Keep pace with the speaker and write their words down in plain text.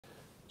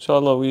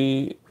Inshallah,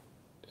 we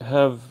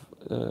have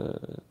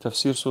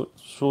Tafsir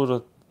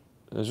Surah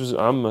Juz'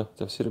 Amma,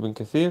 Tafsir Ibn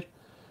Kathir.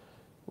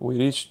 We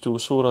reached to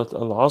Surah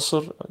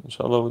Al-Asr.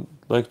 Inshallah, we'd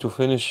like to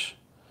finish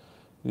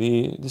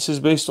this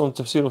is based on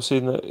Tafsir of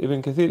Sayyidina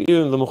Ibn Kathir,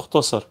 even the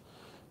Mukhtasar.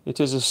 It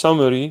is a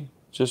summary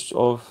just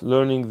of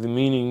learning the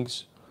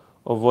meanings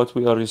of what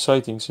we are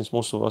reciting, since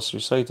most of us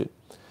recite it.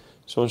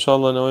 So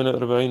inshallah, نوينا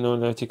 40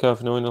 نوينا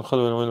اعتكاف نوينا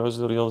الخلوة نوينا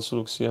العزلة رياض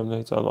السلوك الصيام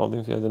الله تعالى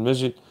العظيم في هذا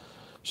المسجد.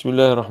 بسم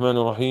الله الرحمن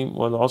الرحيم.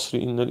 والعصر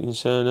إن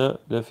الإنسان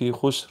لفي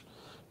خسر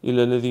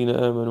إلا الذين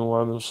آمنوا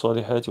وعملوا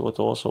الصالحات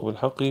وتواصوا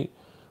بالحق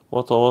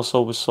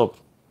وتواصوا بالصبر.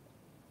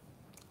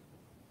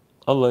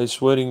 Allah is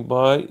swearing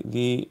by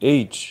the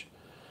age,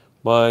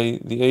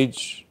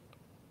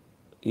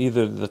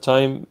 either the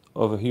time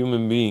of a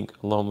human being,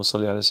 Allahumma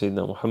salli ala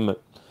Sayyidina Muhammad,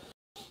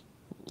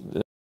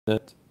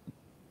 that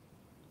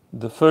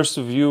the first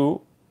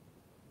view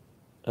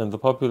and the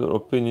popular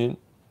opinion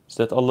is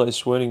that Allah is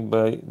swearing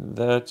by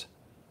that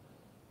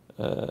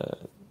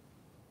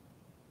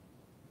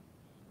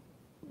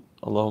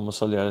Allahumma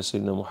salli ala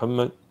Sayyidina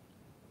Muhammad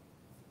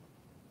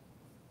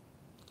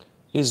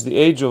is the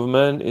age of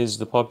man, is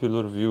the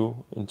popular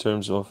view in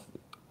terms of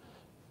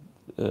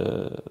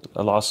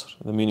Al-Asr,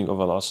 the meaning of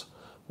Al-Asr.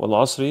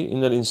 Wal-Asri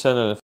inna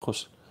al-insana lafi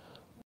khusr.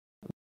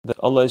 That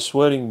Allah is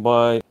swearing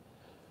by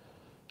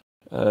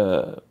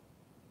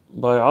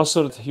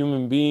Asr, the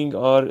human being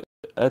are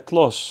at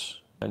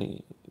loss.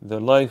 Yani the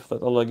life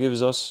that Allah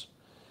gives us,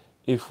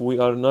 if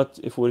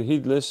we're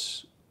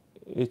heedless,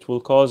 it will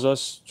cause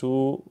us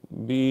to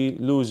be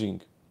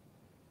losing.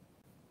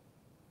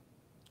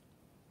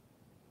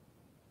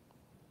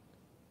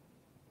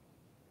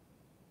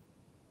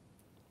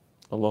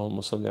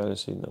 Allahumma salli ala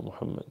Sayyidina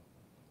Muhammad.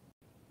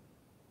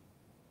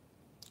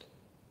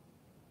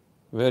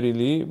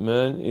 Verily,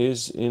 man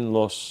is in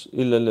loss.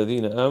 إِلَّا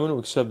الَّذِينَ آمَنُوا,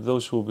 except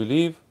those who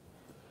believe,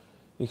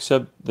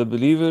 except the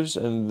believers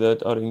and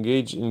that are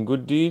engaged in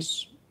good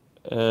deeds,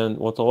 and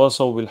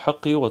وَتَوَاصَوْا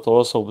بِالْحَقِّ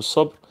وَتَوَاصَوْا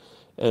بِالصَّبْرِ,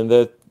 and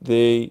that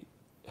they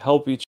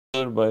help each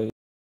other by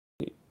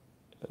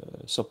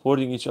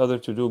supporting each other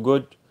to do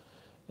good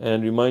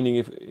and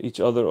reminding each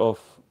other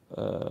of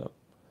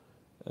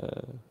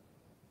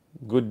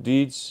good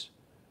deeds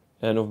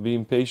and of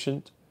being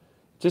patient.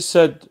 It is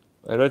said,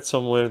 I read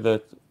somewhere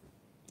that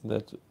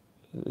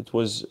it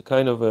was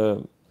kind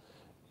of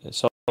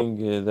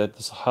something that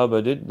the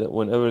Sahaba did, that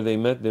whenever they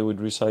met they would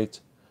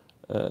recite,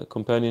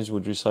 companions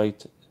would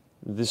recite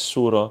this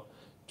surah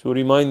to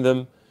remind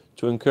them,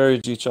 to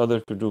encourage each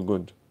other to do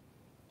good.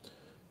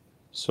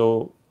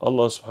 So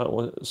Allah subhanahu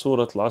wa ta'ala,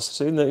 Surah Al-Asr,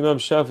 Sayyidina Imam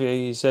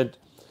Shafi'i, he said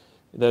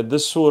that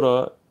this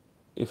surah,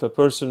 if a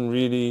person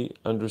really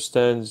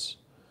understands,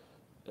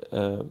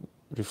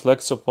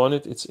 reflects upon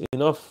it, it's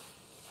enough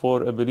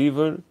for a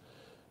believer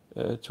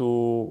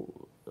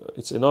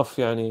it's enough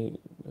to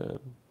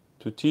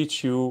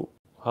teach you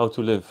how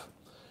to live,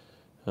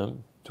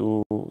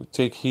 to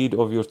take heed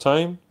of your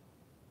time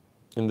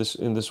in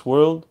this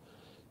world,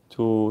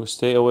 to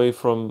stay away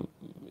from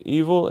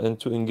evil and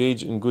to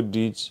engage in good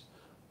deeds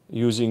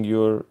using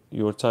your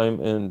time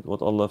and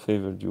what Allah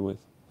favored you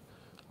with.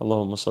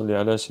 Allahumma salli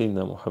ala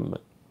Sayyidina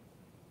Muhammad.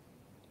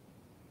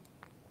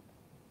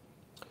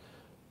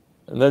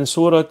 And then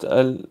Surah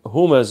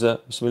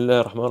Al-Humaza, Bismillah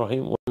ar-Rahman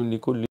ar-Rahim, wa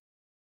likulli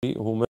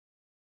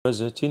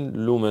humazatin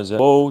lumaza.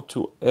 Woe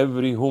to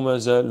every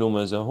humaza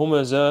lumaza.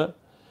 Humaza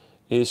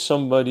is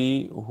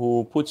somebody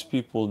who puts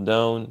people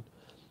down,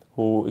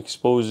 who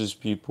exposes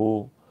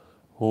people,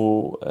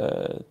 who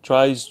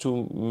tries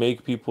to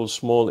make people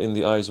small in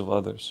the eyes of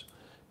others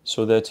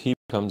so that he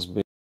becomes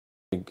big.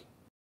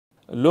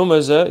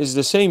 Lumaza is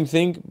the same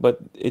thing, but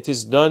it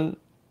is done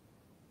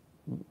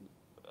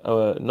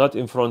not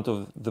in front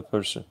of the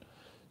person.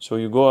 So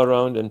you go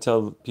around and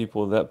tell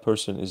people that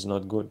person is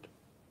not good,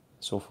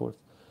 so forth.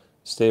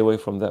 Stay away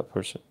from that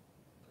person.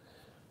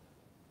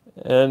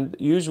 And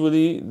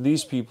usually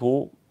these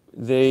people,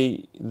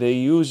 they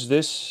use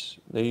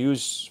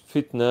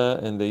fitna,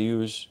 and they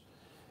use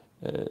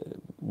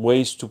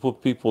ways to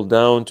put people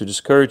down, to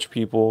discourage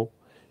people.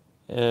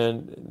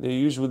 And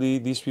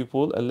these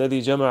people,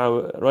 الذي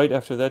جمع, right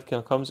after that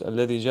comes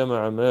الذي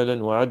جمع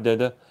مالا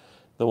وعدده,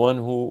 the one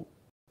who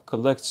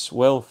collects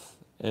wealth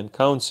and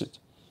counts it,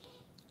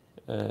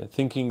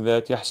 thinking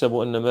that يحسب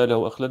أن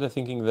ماله أخلده,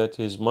 thinking that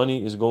his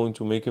money is going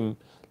to make him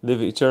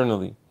live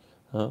eternally.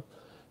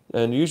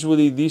 And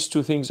usually these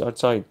two things are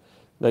tied.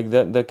 Like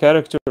that, the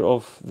character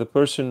of the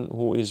person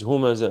who is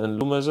humaza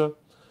and lumaza,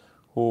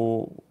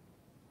 who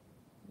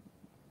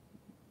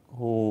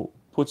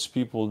puts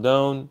people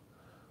down,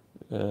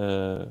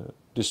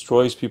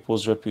 destroys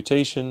people's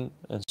reputation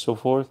and so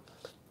forth,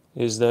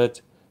 is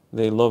that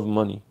they love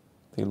money.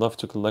 They love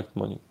to collect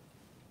money.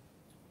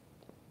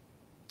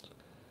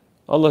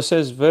 Allah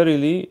says,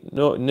 verily,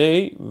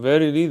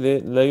 verily,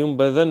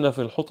 لَيُنْبَذَنَّ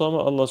فِي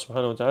الْحُطَمَةِ, Allah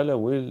subhanahu wa ta'ala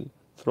will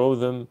throw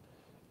them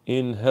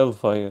in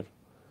hellfire.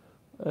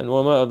 And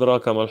وَمَا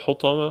أَدْرَاكَ مَا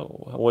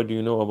الْحُطَمَةِ, what do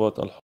you know about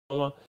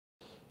al-hutama?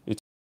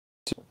 It's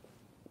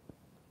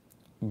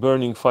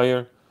burning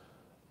fire.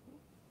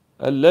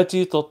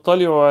 التي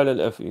تطلع على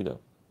الأفئدة,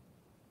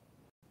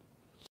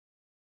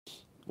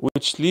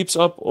 which leaps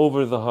up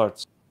over the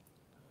hearts.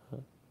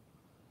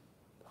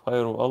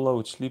 Fire of Allah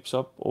which leaps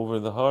up over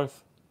the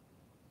hearth.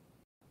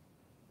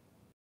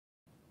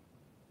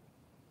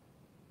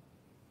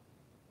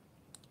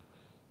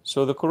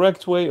 So the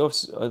correct way of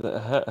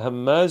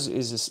Hammaz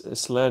is a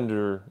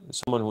slanderer,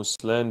 someone who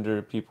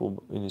slanders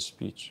people in his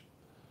speech.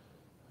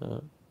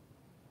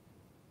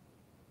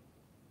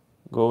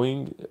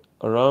 Going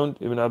around,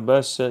 Ibn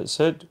Abbas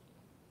said,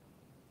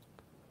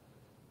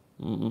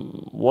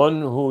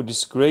 one who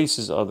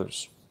disgraces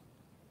others.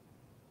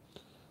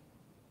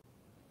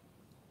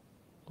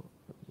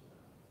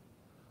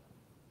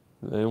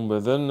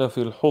 لَيُنْبَذَنَّ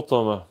فِي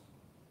الْحُطَمَةِ.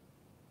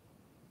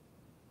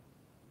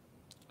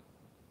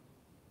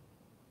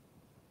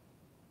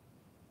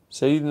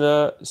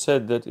 Sayyidina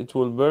said that it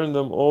will burn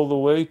them all the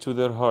way to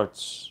their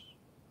hearts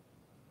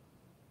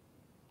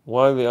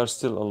while they are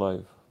still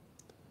alive.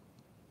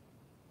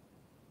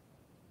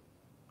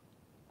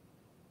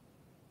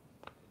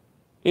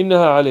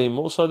 إِنَّهَا عَلَيْهِمْ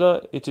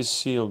مُؤْصَدَةٌ. It is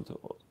sealed,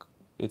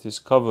 it is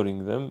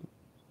covering them.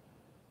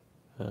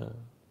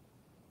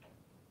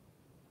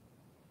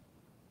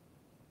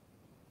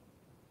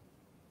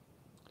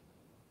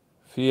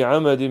 في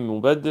عمد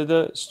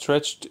مبددة,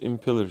 stretched in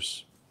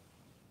pillars.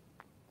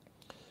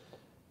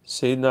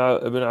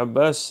 Sayyidina Ibn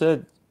Abbas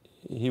said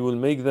he will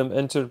make them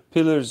enter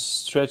pillars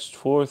stretched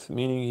forth,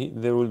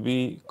 meaning there will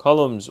be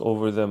columns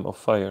over them of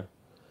fire,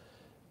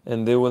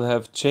 and they will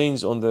have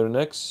chains on their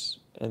necks,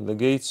 and the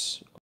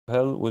gates of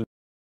hell will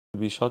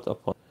be shut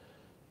upon.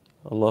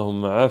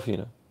 Allahumma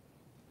afina.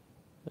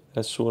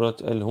 That's Surah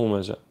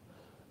Al-Humaza.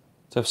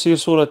 Tafsir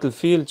Surah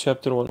Al-Fil,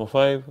 chapter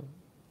 105.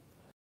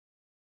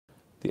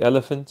 The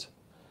elephant.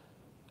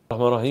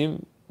 Rahman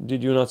Rahim.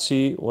 Did you not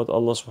see what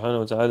Allah subhanahu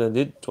wa ta'ala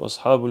did to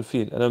أصحاب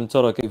الفيل؟ ألم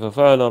تر كيف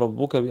فعل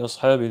ربك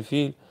بأصحاب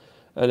الفيل؟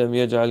 ألم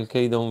يجعل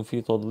كيدهم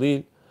في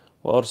تضليل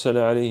وأرسل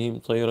عليهم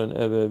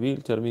طيرا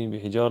أبابيل ترميهم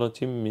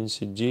بحجارة من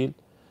سجيل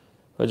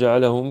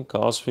فجعلهم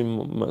كعصف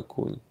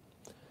مأكول.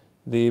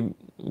 The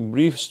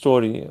brief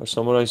story or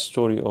summarized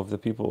story of the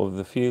people of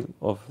the field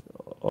of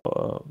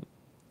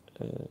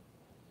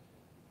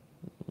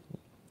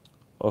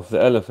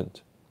the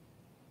elephant.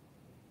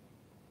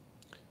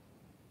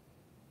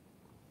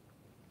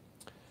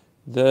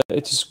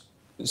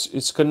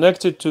 It's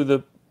connected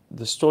to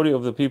the story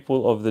of the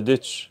people of the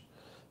ditch.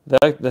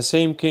 The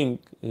same king,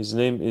 his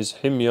name is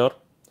Himyar,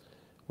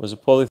 was a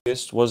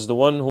polytheist, was the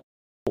one who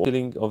was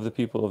killing of the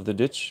people of the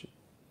ditch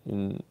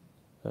in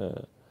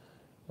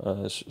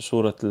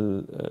Surah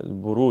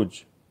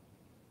Al-Buruj.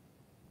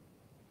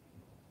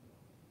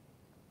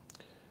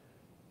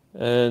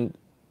 And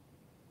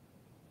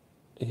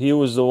he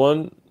was the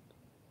one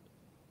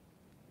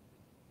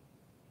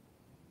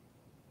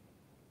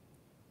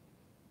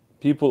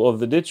people of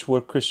the ditch were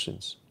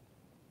Christians,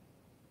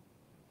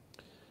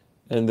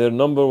 and their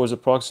number was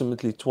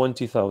approximately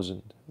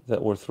 20,000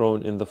 that were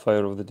thrown in the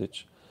fire of the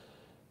ditch.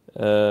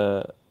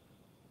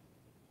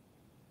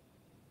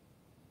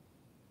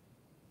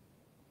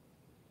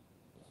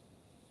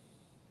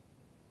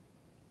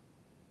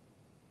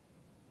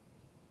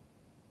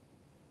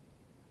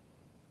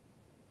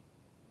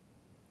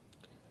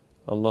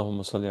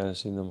 Allahumma salli ala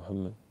Sayyidina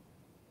Muhammad.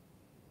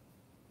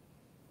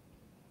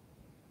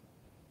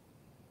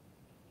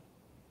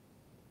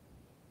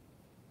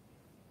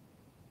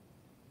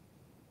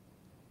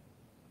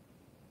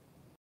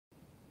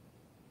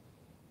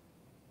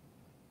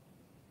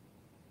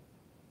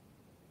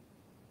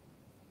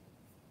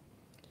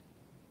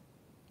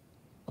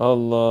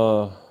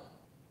 Allah.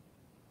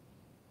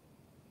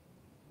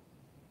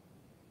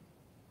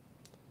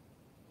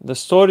 The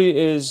story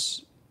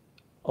is,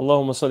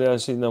 Allahumma salli ala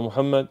Sayyidina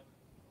Muhammad,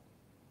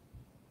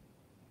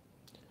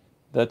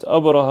 that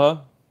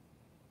Abraha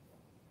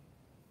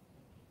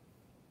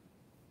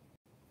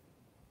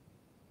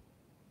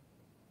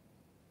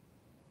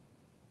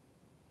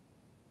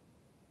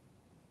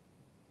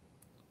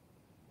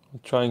I'm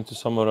trying to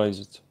summarize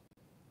it.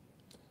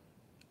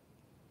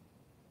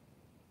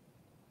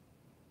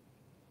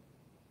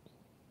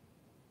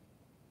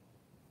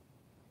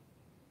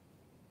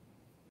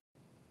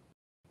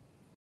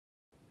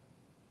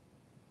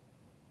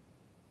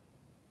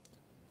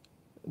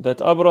 That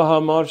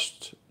Abraha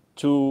marched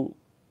to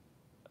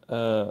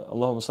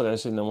Allahumma salli ala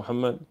Sayyidina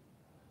Muhammad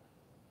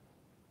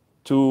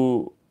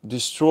to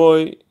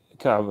destroy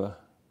Kaaba,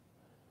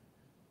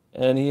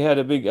 and he had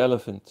a big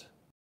elephant.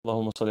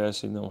 Allahumma salli ala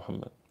Sayyidina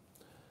Muhammad.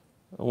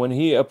 When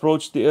he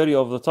approached the area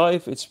of the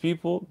Taif, its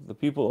people, the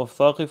people of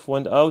Thaqif,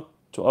 went out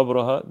to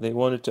Abraha. They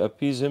wanted to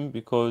appease him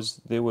because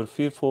they were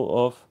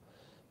fearful of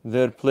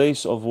their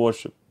place of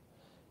worship,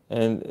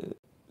 and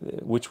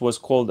which was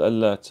called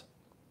Al-Lat.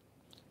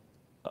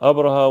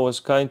 Abraha was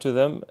kind to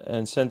them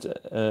and sent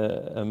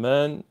a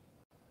man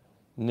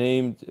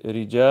named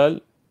Rijal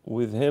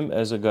with him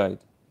as a guide.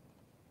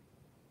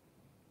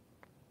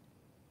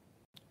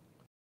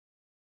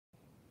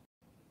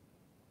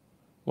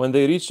 When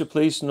they reached a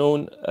place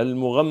known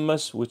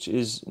Al-Mughammas, which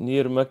is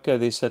near Mecca,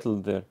 they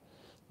settled there.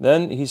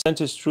 Then he sent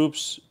his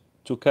troops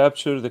to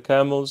capture the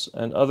camels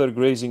and other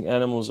grazing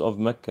animals of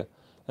Mecca.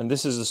 And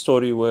this is the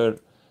story where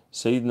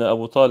Sayyidina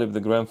Abu Talib,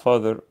 the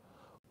grandfather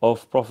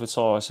of Prophet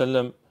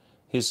ﷺ,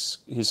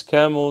 his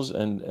camels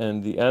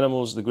and the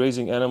animals, the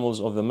grazing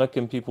animals of the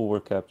Meccan people were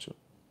captured,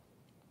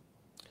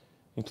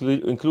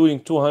 including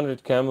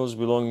 200 camels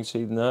belonging to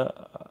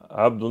Sayyidina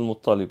Abdul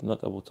Muttalib,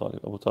 not Abu Talib.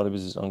 Abu Talib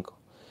is his uncle.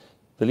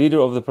 The leader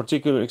of the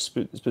particular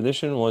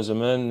expedition was a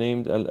man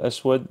named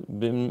Al-Aswad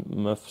bin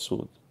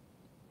Mafsud.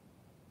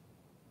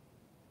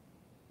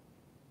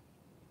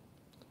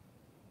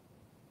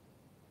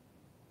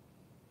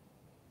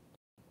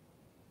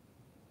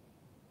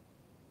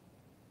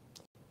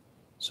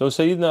 So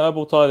Sayyidina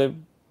Abu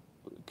Talib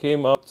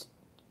came out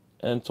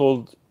and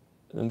told,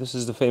 and this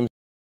is the famous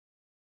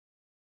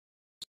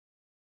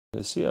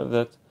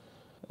that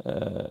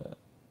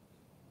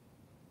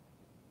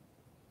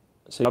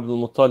Sayyidina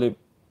Abdul Muttalib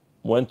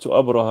went to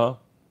Abraha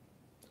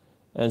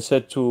and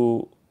said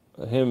to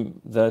him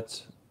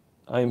that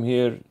I'm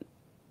here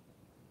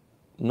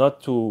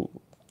not to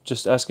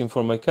just asking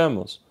for my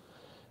camels.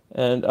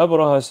 And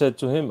Abraha said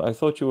to him, I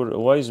thought you were a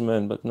wise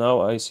man, but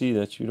now I see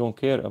that you don't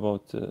care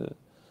about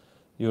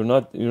you're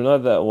not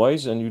that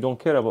wise, and you don't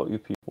care about your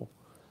people.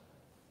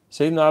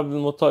 Sayyidina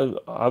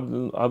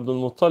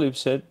Abdul Muttalib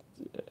said,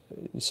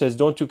 he says,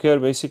 don't you care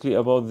basically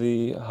about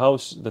the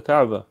house, the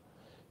Kaaba?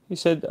 He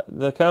said,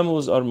 the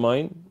camels are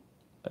mine,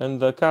 and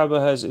the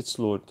Kaaba has its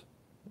Lord,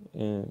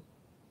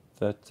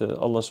 that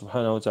Allah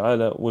subhanahu wa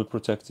ta'ala will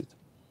protect it.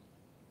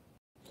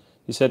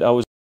 He said, I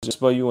was just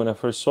by you when I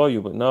first saw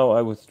you, but now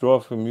I withdraw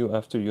from you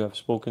after you have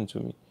spoken to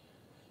me.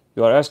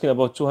 You are asking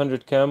about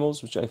 200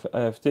 camels, which I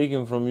have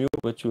taken from you,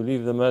 but you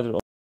leave the matter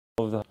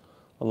of the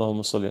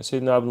Allahumma salli.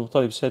 Sayyidina Abdul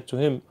Muttalib said to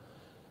him,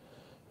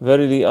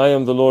 verily I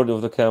am the Lord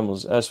of the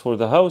camels. As for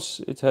the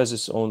house, it has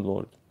its own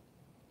Lord.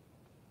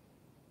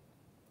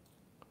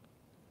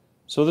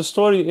 So the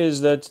story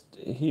is that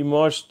he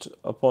marched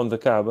upon the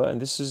Kaaba,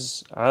 and this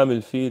is Am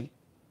al-Fil,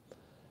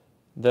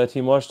 that he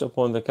marched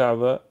upon the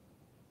Kaaba,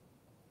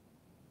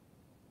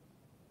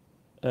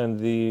 and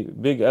the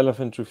big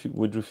elephant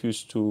would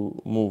refuse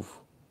to move.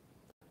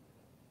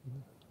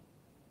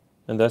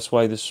 And that's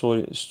why the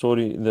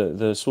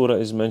surah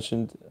is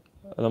mentioned,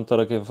 Alam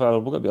tara kayfa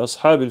fa'ala rabbuka bi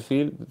ashabil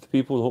fil, the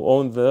people who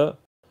own the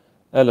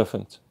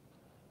elephant.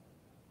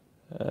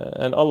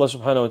 And Allah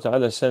subhanahu wa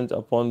ta'ala sent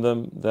upon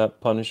them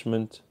that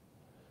punishment.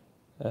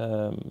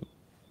 Allahumma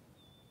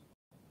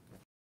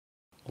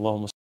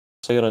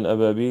sayran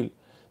ababil,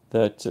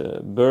 that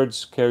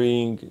birds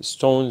carrying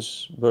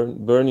stones,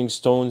 burning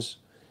stones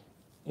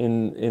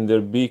in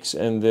their beaks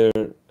and their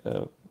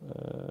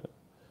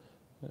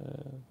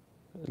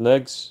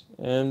legs,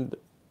 and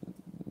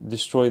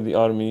destroyed the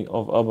army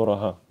of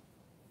Abraha.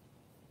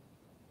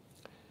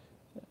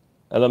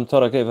 ألم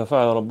تر كيف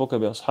فعل ربك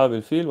بأصحاب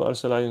الفيل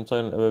وأرسل عليهم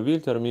طيرا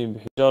أبابيل ترميهم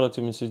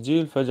بحجارة من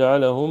سجيل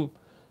فجعلهم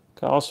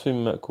كعصف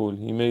مأكول.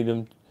 He made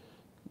them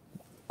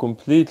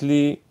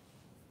completely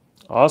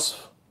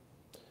عصف.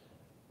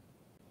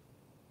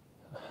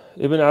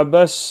 Ibn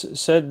Abbas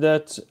said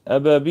that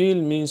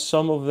Ababil means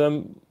some of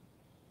them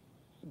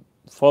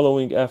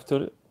following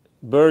after,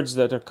 birds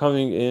that are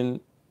coming in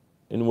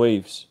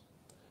waves.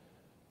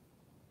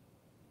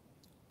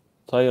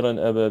 طيرا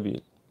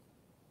أبابيل.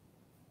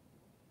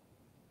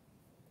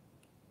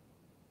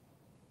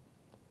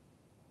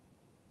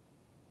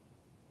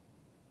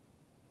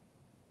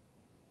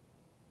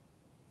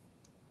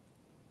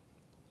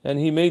 And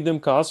he made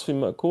them كعصف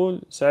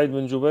مأكول. Sa'id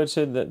bin Jubair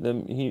said that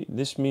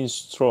this means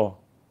straw,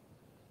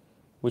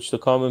 which the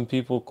common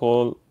people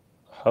call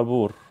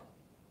habur.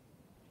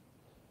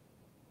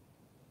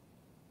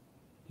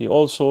 He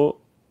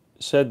also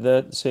said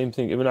that same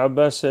thing. Ibn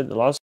Abbas said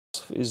al-asf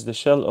is the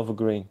shell of a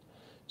grain.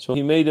 So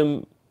he made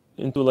them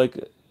into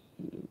like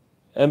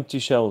empty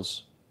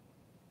shells,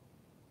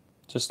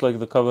 just like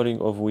the covering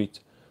of wheat.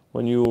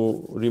 When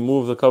you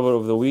remove the cover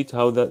of the wheat,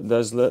 how that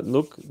does that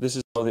look? This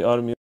is how the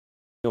army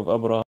of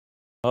Abraha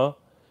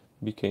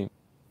became.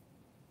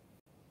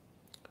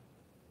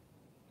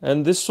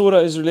 And this surah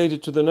is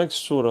related to the next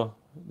surah,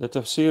 the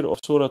tafsir of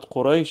Surah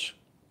Quraysh.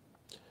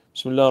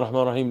 بسم الله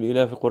الرحمن الرحيم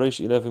لإلاف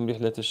قريش إلافهم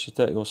رحلة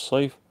الشتاء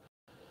والصيف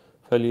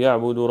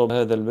فليعبدوا رب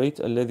هذا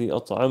البيت الذي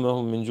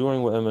أطعمهم من جوع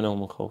وآمنهم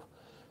من خوف.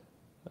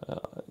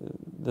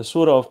 The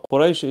surah of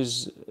Quraysh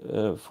is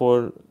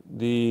for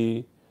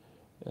the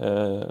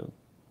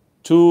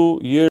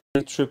 2-year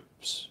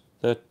trips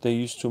that they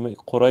used to make.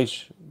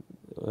 Quraysh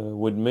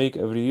would make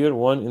every year,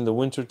 one in the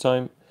winter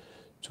time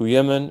to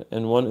Yemen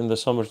and one in the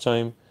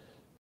summertime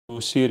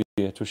to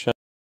Syria, to Sham.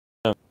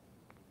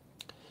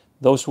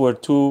 Those were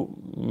 2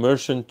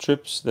 merchant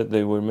trips that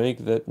they would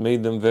make that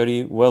made them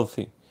very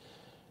wealthy.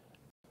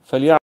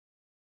 فَلْيَعْبُدُوا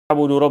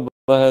رَبَّ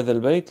هَذَا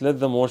الْبَيْتِ, let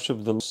them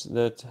worship the Lord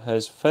that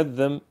has fed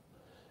them.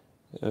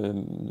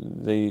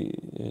 They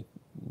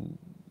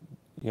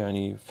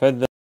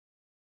fed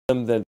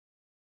them that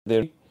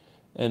they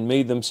and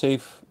made them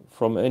safe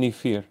from any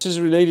fear. This is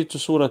related to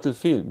Surah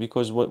Al-Fil,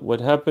 because what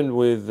happened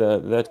with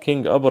that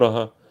king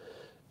Abraha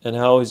and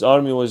how his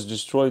army was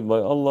destroyed by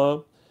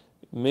Allah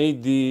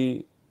made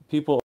the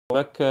people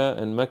of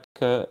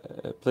Mecca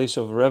a place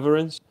of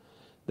reverence,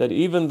 that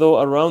even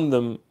though around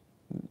them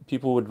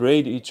people would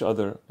raid each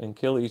other and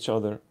kill each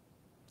other.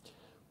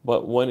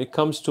 But when it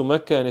comes to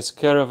Mecca and its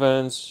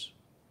caravans,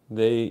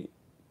 they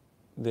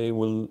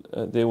were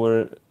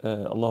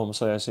Allahumma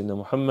salli ala Sayyidina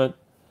Muhammad,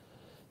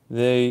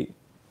 they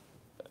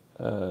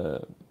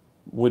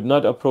would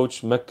not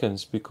approach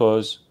Meccans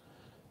because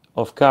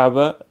of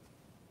Kaaba,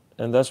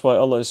 and that's why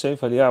Allah is saying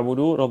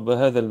فَلْيَعْبُدُوا رَبَّ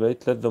هَذَا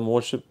الْبَيْتِ, let them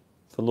worship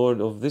the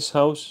Lord of this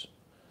house,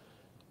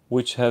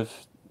 which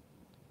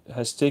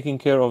has taken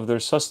care of their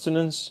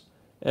sustenance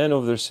and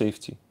of their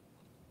safety.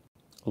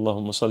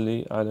 Allahumma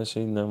salli ala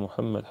Sayyidina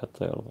Muhammad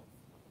hatta yarda.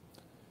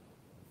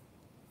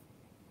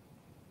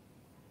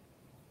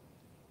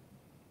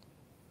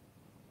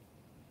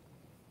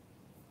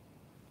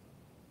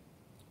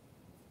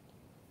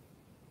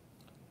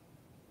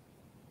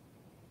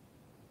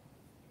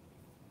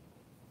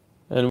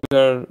 And we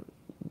are,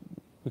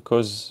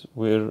 because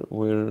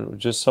we're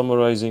just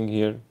summarizing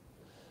here,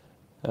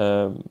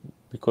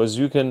 because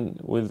you can,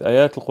 with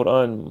ayat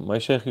al-Quran, my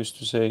Shaykh used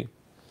to say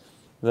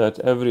that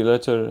every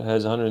letter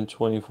has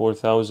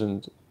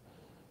 124,000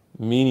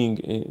 meaning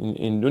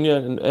in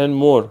dunya and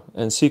more,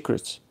 and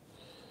secrets.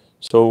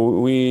 So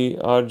we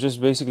are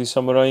just basically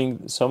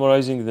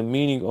summarizing the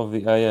meaning of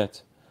the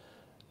ayat,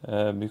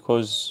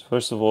 because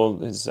first of all,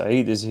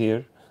 Eid is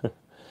here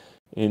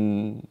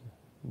in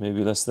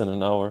maybe less than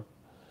an hour,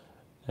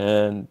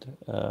 and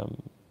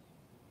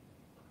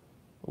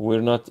we're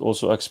not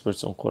also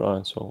experts on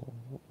Quran, so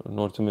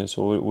nor to me.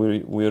 So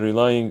we're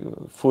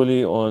relying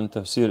fully on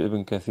Tafsir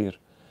Ibn Kathir.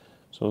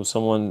 So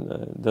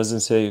someone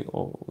doesn't say,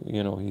 oh,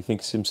 he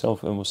thinks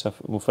himself a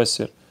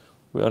mufassir.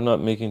 We are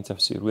not making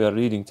tafsir. We are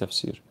reading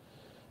tafsir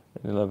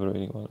and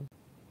elaborating on it.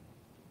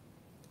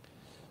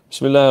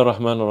 Bismillah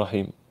ar-Rahman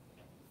ar-Rahim.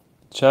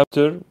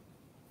 Chapter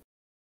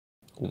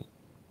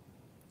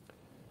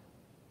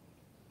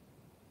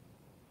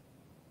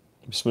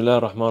Bismillah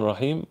ar-Rahman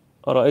ar-Rahim.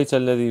 أرأيت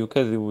الذي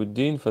يكذب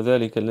بالدين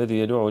فذلك الذي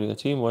يدعو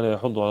اليتيم ولا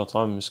يحض على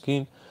طعام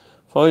المسكين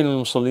فويل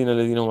للمصلين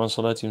الذين هم عن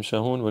صلاتهم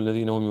ساهون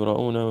والذين هم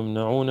يراءون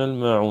ويمنعون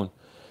الماعون.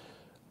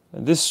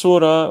 This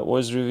surah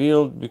was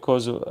revealed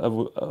because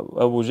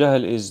Abu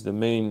Jahl is the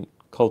main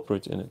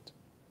culprit in it.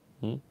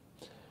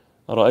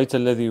 أرأيت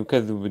الذي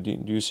يكذب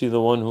بالدين. Do you see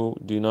the one who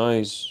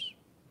denies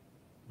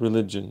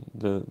religion,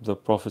 the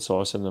Prophet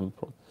ﷺ?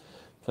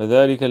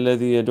 فذلك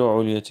الذي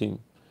يدعو اليتيم.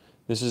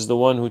 This is the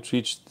one who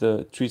treats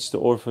the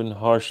orphan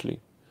harshly.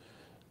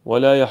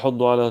 ولا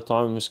يحض على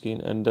طعام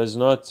المسكين, and does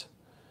not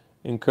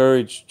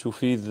encourage to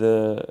feed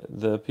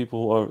the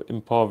people who are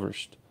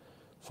impoverished.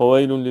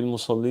 فويل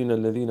للمصلين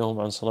الذين هم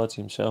عن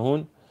صلاتهم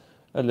ساهون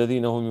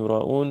الذين هم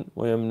يراءون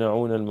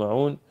ويمنعون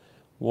الماعون.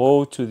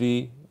 Woe to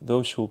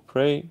those who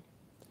pray,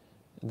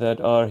 that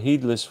are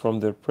heedless from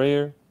their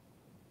prayer,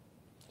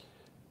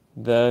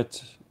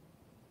 that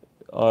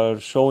are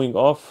showing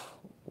off.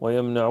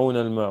 ويمنعون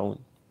الماعون.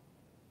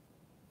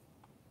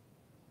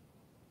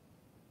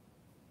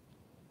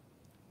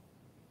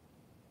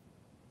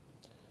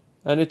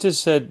 And it is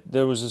said,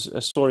 there was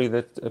a story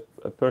that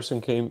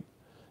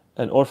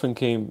an orphan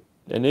came,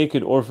 a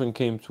naked orphan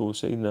came to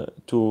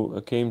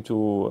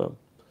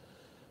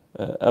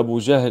Abu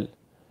Jahl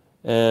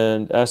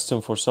and asked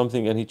him for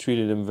something, and he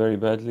treated him very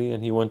badly,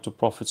 and he went to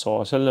Prophet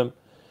ﷺ,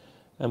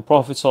 and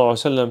Prophet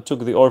ﷺ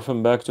took the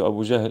orphan back to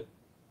Abu Jahl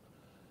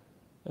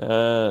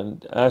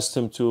and asked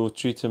him to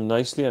treat him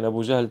nicely, and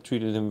Abu Jahl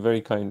treated him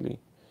very kindly.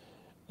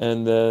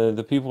 And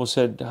the people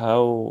said,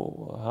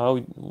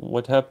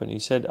 what happened? He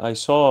said, I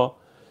saw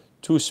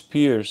 2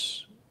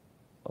 spears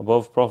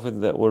above Prophet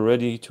that were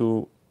ready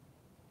to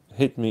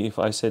hit me if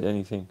I said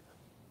anything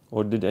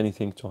or did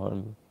anything to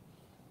harm me.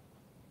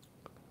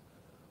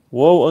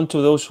 Woe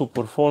unto those who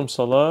perform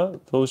salah,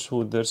 those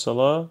who their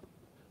salah.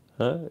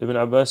 Ibn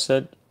Abbas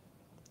said,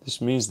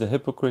 this means the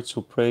hypocrites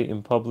who pray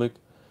in public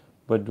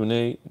but do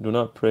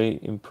not pray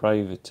in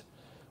private.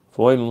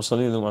 فويل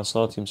المصلين عن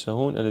صلاتهم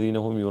ساهون الذين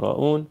هم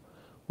يراءون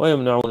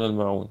ويمنعون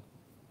الماعون.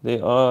 They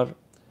are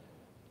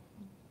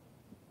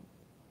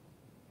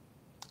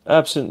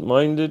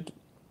absent-minded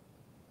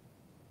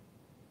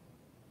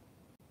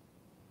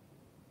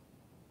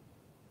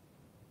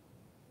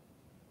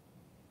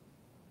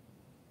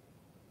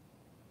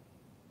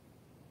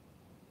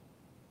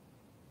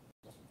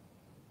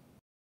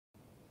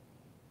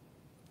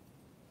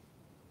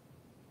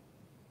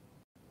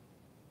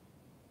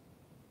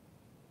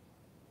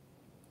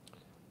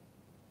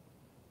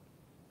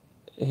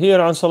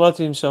Here on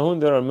Salatihim Sahun,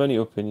 there are many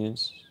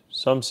opinions.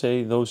 Some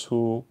say those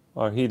who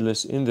are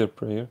heedless in their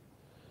prayer.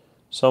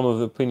 Some of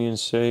the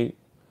opinions say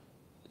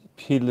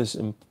heedless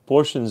in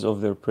portions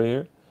of their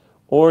prayer,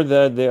 or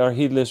that they are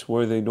heedless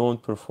where they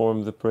don't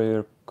perform the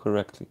prayer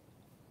correctly.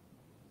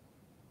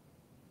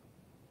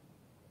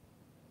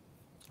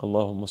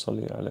 Allahumma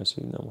salli ala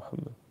Sayyidina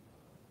Muhammad.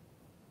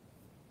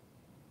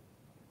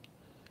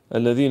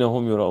 الَّذِينَ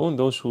هُمْ يُرَاءُونَ,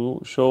 those who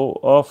show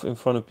off in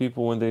front of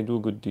people when they do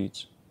good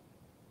deeds.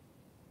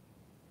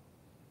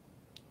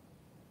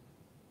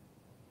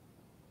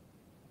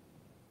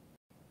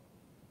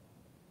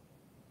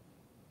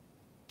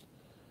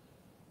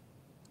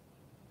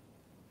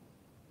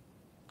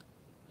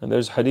 And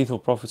there's hadith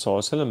of Prophet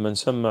ﷺ, من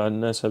سمع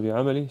الناس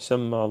بعمله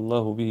سمع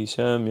الله به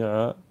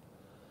سامع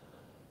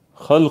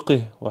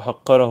خلقه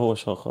وحقره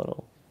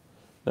وشخره.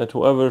 That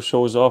whoever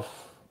shows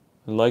off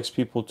and likes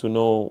people to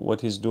know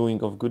what he's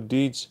doing of good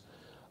deeds,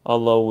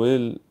 Allah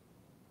will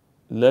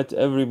let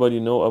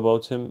everybody know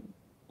about him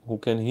who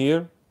can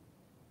hear,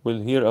 will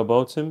hear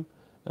about him,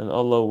 and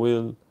Allah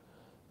will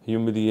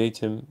humiliate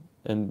him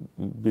and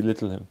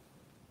belittle him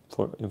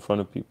in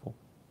front of people.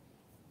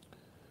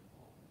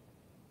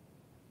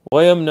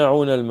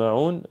 وَيَمْنَعُونَ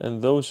الْمَعُونَ,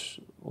 and those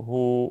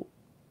who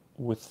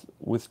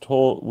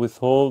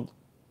withhold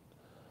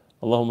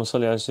Allahumma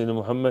salli ala Sayyidina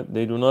Muhammad,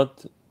 they do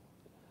not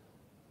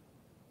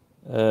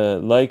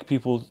like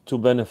people to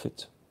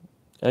benefit.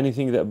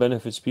 Anything that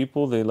benefits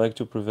people, they like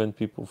to prevent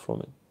people from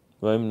it.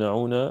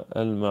 وَيَمْنَعُونَ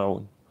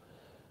الْمَعُونَ,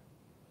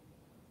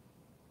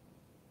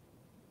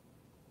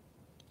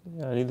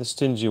 يعني the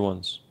stingy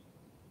ones.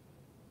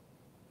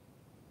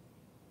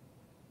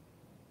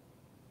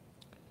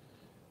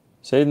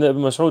 Sayyidina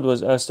Ibn Mas'ud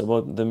was asked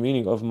about the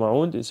meaning of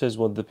ma'un. It says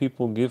what the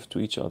people give to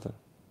each other.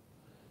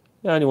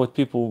 Yani what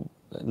people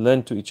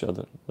lend to each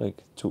other,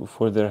 like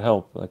for their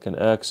help, like an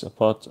axe, a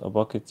pot, a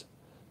bucket,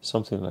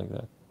 something like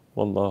that.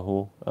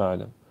 Wallahu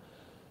a'lam.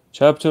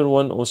 Chapter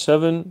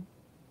 107.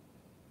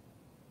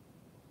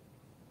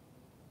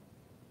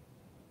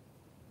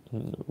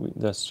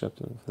 That's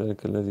chapter.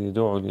 فذلك الذي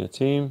يدعو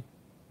اليتيم.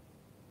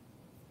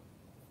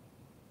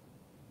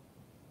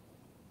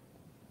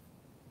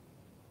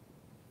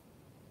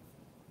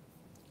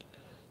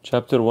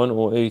 Chapter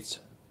 108,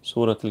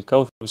 Surah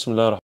Al-Kawthar. بسم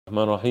الله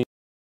الرحمن الرحيم.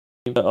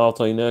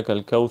 أعطيناك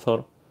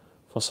الكوثر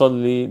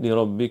فصل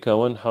لربك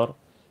وانحر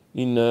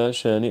إن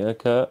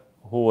شانئك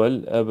هو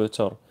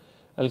الأبتر.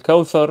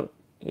 Al-Kawthar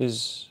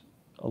is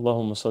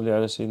اللهم صل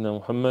على سيدنا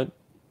محمد.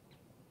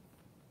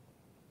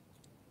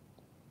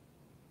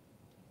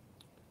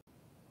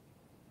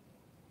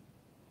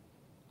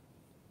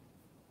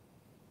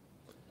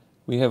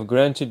 We have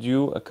granted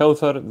you a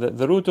Kawthar.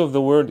 The root of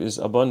the word is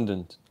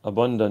abundant,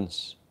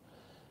 abundance.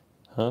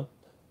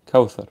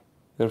 Kawthar.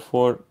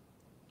 Therefore,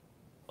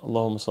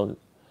 Allahumma salli.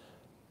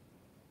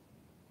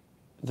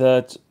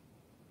 That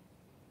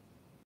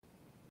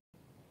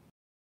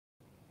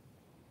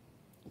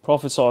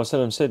Prophet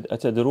ﷺ said,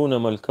 أَتَدْرُونَ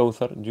مَا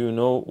الْكَوْثَرِ, do you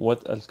know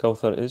what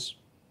Al-Kawthar is?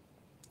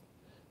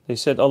 They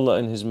said, Allah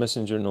and His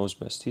Messenger knows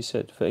best. He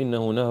said,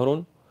 فَإِنَّهُ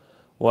نَهْرٌ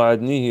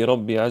وَعَدْنِيهِ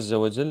رَبِّي عَزَّ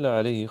وَجَلَّ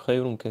عَلَيْهِ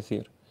خَيْرٌ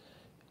كَثِيرٌ.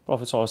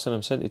 Prophet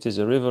ﷺ said, it is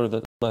a river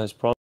that Allah has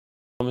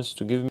promised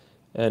to give me,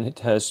 and it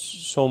has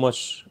so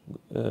much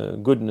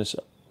goodness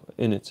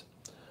in it.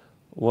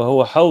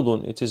 وَهُوَ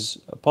حَوْضٌ, it is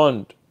a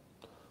pond.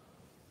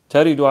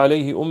 تَرِدُ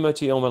عَلَيْهِ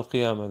أُمَّتِي يَوْمَ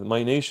الْقِيَامَةِ,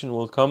 my nation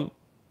will come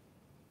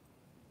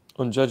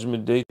on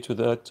Judgment Day to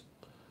that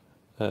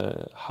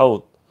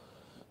حوض.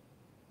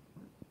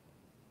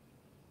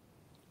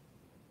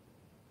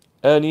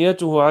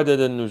 آنيته عدد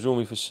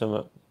النجوم في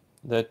السماء,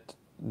 that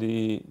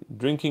the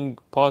drinking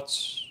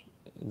pots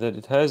that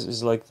it has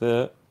is like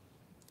the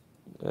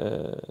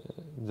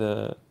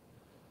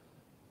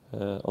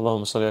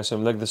Allahumma salli ala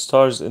sallam, like the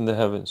stars in the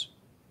heavens.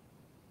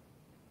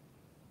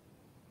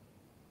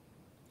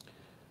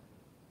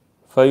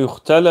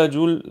 فيختلج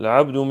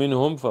العبد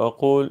منهم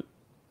فأقول,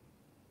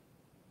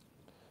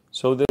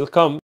 so they'll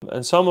come,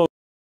 and some of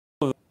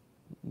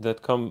the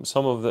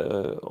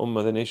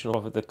Ummah, the nation of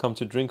Prophet, that come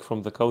to drink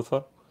from the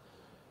Kawthar,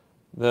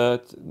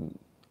 that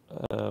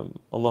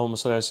Allahumma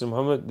salli ala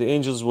Muhammad, the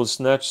angels will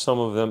snatch some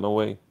of them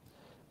away.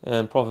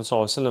 And Prophet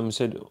ﷺ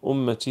said,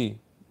 Ummati,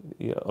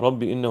 Ya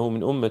Rabbi innahu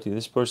min ummati,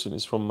 this person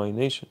is from my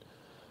nation.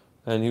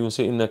 And he will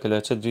say, Innaka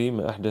la tadri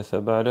ma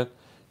ahdatha ba'dak,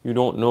 you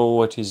don't know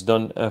what he's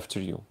done after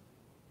you.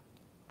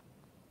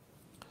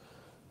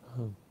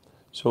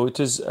 So it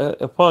is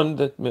a pond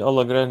that may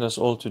Allah grant us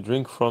all to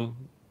drink from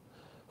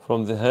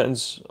the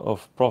hands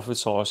of Prophet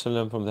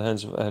ﷺ, from the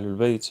hands of Ahlul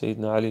Bayt,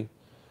 Sayyidina Ali,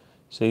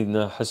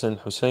 Sayyidina Hassan,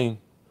 Hussein.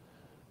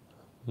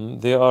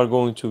 They are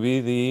going to be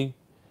the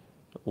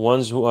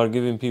ones who are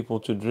giving people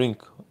to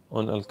drink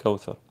on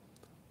Al-Kawthar.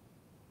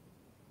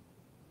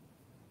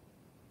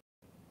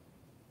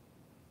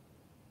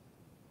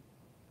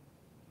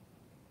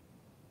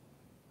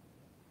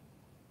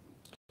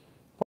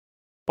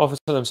 Prophet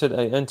ﷺ said,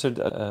 I entered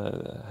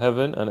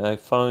heaven and I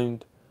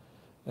found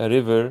a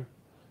river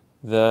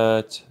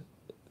that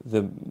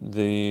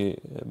the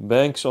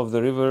banks of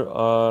the river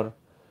are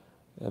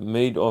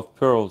made of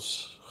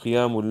pearls,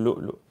 khiyamul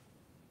lu'lu',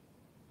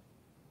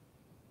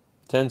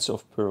 tents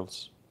of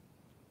pearls.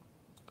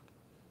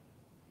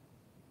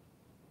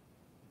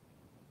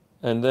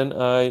 And then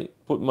I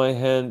put my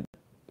hand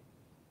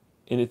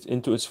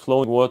into its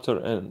flowing water,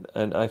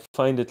 and I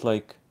find it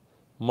like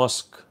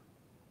musk,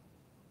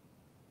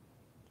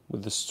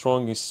 with the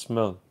strongest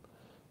smell,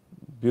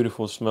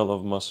 beautiful smell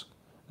of musk.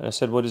 And I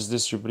said, what is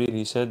this, Jibreel?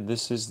 He said,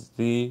 this is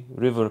the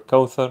river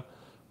Kawthar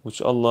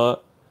which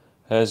Allah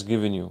has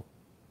given you.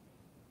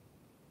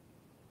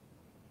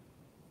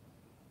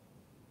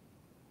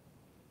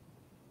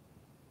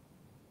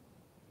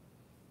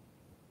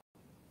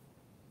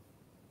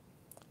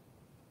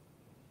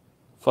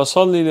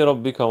 فَصَلِّ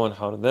لِرَبِّكَ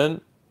وَانْحَرْ,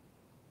 then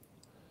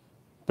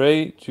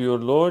pray to your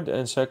Lord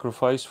and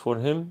sacrifice for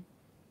him.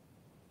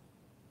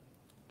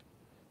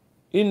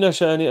 إن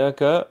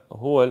شانئك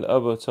هو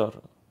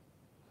الأبتر.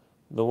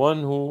 The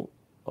one who,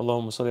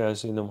 Allahumma salli ala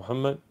Sayyidina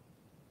Muhammad,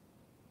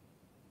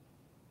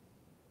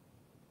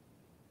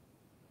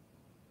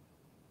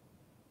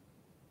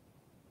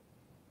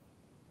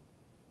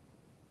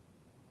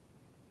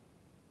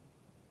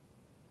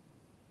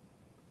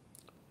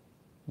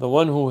 the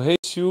one who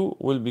hates you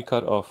will be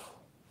cut off.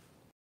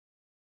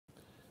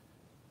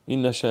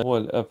 إن شانئك هو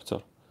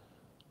الأبتر.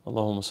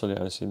 Allahumma salli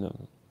ala Sayyidina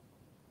Muhammad.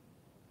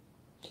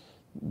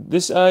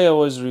 This ayah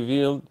was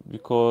revealed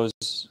because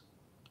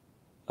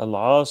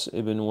Al-As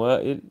ibn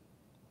Wa'il,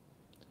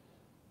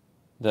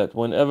 that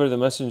whenever the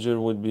messenger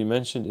would be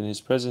mentioned in his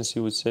presence,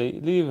 he would say,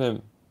 leave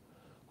him,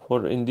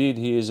 for indeed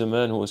he is a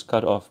man who was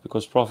cut off,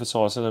 because Prophet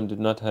ﷺ did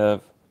not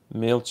have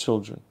male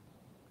children.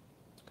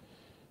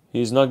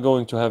 He is not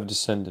going to have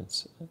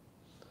descendants.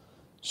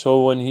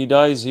 So when he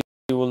dies, he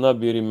will not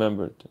be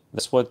remembered.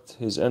 That's what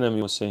his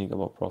enemy was saying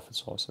about Prophet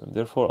ﷺ.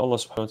 Therefore Allah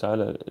subhanahu wa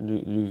ta'ala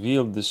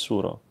revealed this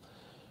surah,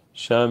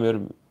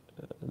 Shamir,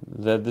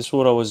 that this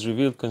surah was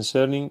revealed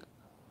concerning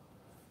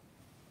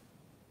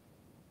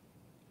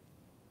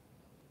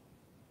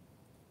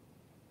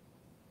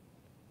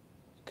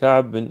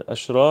Ka'b bin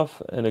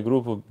Ashraf and a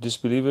group of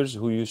disbelievers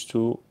who used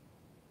to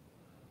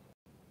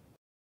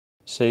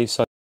say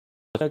such.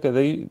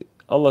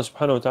 Allah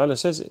subhanahu wa ta'ala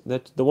says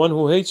that the one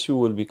who hates you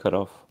will be cut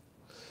off.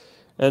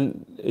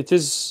 And it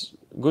is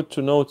good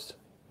to note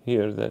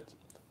here that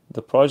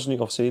the progeny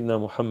of Sayyidina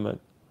Muhammad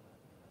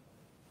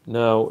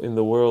now in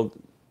the world,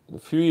 a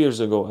few years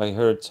ago I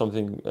heard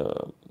something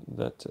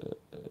that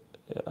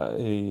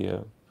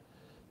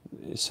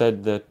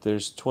said that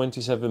there's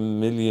 27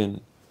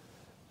 million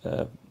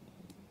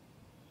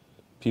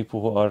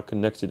people who are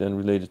connected and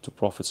related to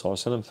Prophet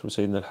ﷺ through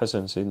Sayyidina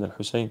al-Hasan, Sayyidina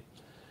al-Hussein.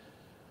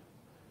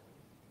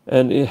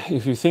 And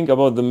if you think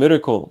about the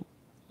miracle,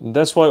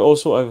 that's why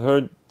also I've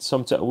heard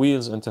some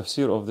ta'weels and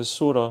tafsir of this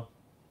surah,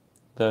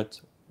 that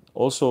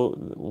also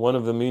one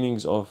of the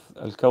meanings of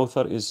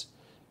Al-Kawthar is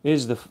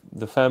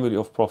the family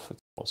of Prophet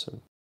ﷺ.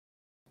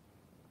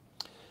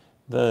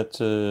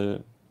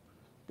 That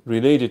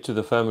related to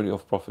the family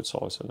of Prophet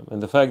ﷺ.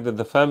 And the fact that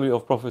the family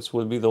of Prophets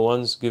will be the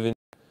ones giving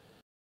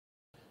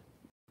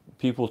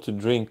people to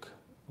drink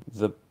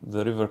the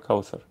river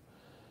Kawthar.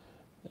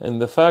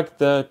 And the fact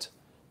that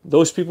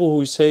those people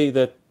who say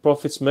that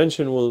Prophet's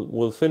mention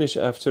will finish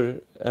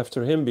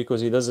after him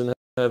because he doesn't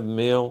have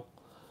male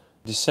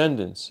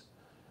descendants.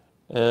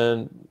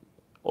 And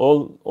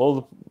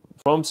all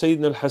from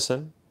Sayyidina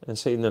al-Hasan and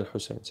Sayyidina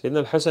al-Hussein. Sayyidina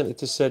al-Hasan,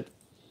 it is said,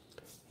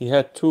 he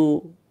had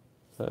two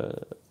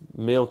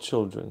male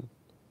children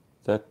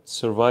that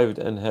survived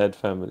and had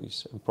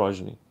families and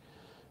progeny.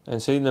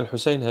 And Sayyidina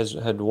al-Hussein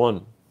had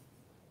one,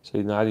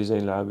 Sayyidina Ali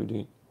Zayn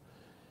al-Abidin.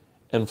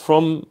 And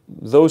from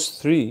those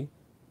three,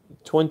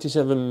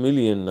 27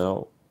 million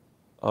now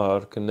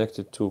are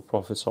connected to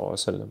Prophet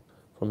ﷺ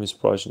from his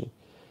progeny.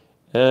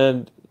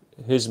 And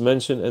his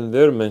mention and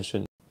their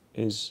mention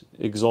is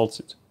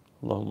exalted.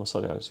 Allahumma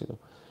salli ala Sayyidina.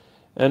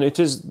 And it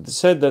is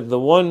said that the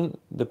one,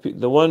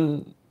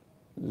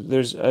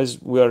 there's,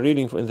 as we are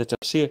reading in the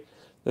Tafsir,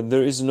 that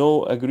there is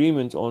no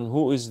agreement on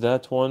who is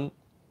that one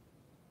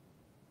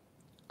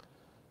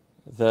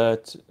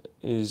that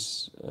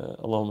is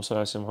Allahumma salli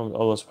ala Sayyidina Muhammad,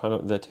 Allah subhanahu wa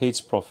ta'ala, that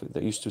hates Prophet,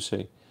 that used to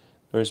say.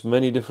 There's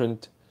many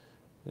different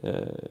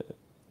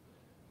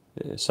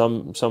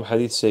some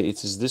hadith say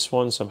it is this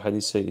one, some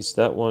hadith say it's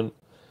that one,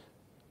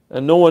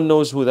 and no one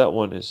knows who that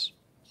one is.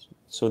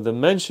 So the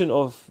mention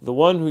of the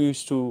one who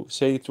used to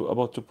say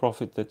about the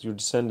Prophet that your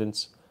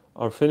descendants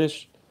are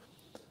finished,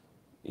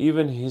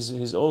 even his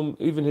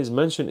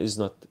mention is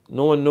not.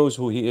 No one knows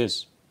who he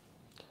is.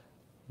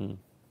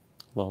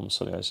 Allahumma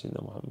salli ala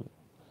Sayyidina Muhammad.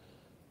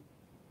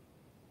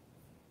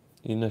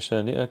 Inna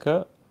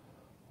shani'aka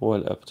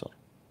huwa al-abtar.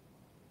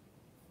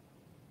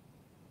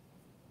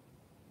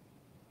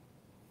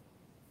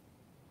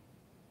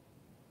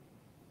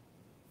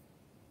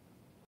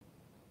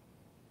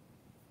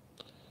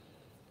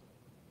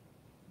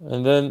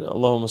 And then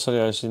Allahumma salli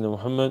ala Sayyidina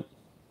Muhammad.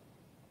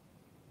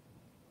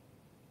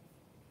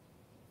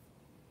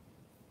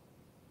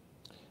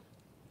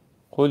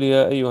 قل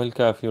يا أيها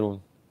الكافرون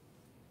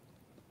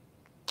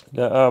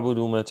لا أعبد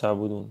ما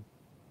تعبدون.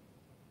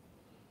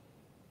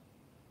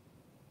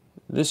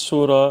 This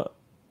surah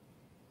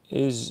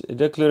is a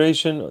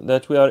declaration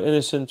that we are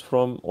innocent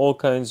from all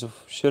kinds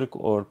of shirk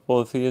or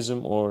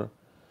polytheism, or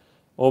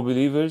O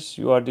believers,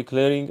 you are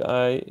declaring,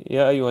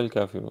 Ya ayyuhal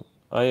kafirun,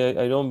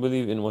 I don't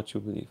believe in what you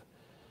believe.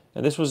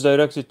 And this was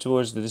directed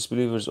towards the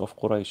disbelievers of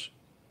Quraysh.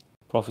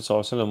 Prophet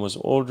ﷺ was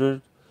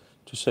ordered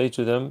to say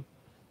to them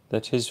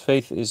that his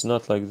faith is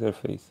not like their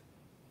faith.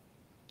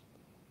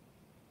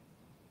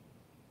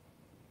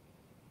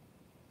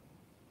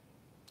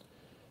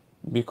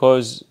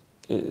 Because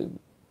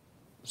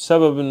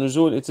Sabab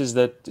al-Nuzul, it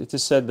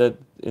is said that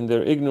in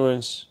their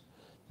ignorance,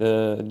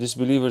 the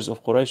disbelievers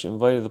of Quraysh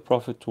invited the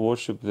Prophet to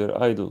worship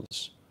their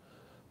idols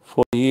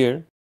for a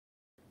year.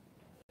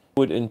 He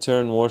would in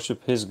turn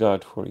worship his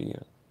God for a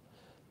year.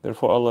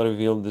 Therefore Allah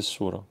revealed this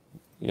surah.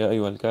 Ya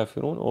ayyuhal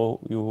kafirun, O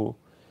you who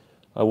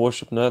I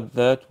worship not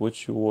that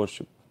which you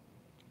worship.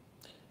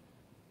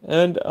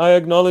 And I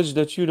acknowledge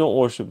that you don't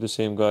worship the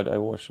same God I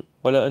worship.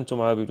 وَلَا أَنْتُمْ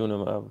عَابِدُونَ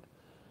مَا أَعْبُدُ.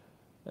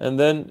 And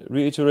then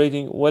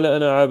reiterating, وَلَا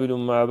أَنَا عَابِدٌ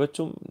مَا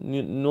عَبَدْتُمْ,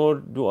 nor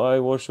do I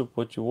worship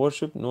what you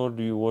worship, nor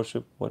do you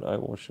worship what I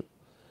worship.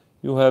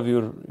 You have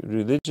your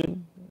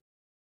religion,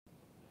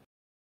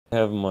 I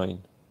have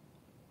mine.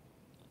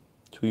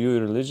 To you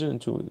your religion,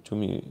 and to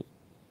me.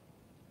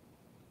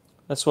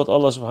 That's what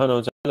Allah subhanahu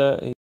wa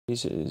ta'ala, He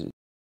says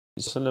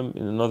in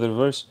another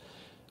verse,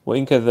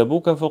 وَإِن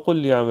كَذَّبُوكَ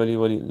فَقُلْ لِي عَمَلِي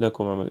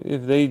وَلَكُمْ عَمَلِي.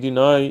 If they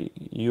deny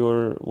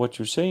what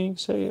you're saying,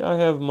 say, I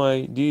have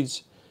my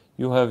deeds,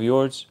 you have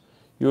yours.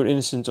 You're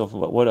innocent of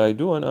what I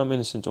do, and I'm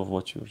innocent of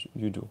what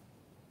you do.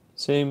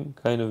 Same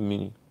kind of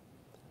meaning.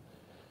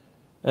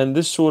 And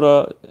this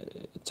surah,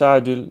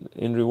 ta'adil,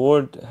 in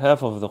reward,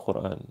 half of the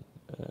Quran,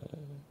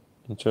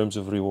 in terms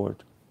of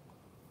reward.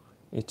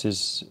 It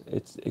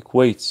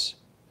equates.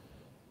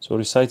 So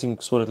reciting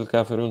Surah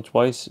Al-Kafirun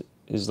twice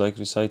is like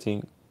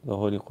reciting the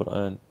Holy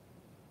Quran.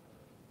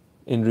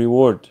 In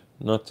reward,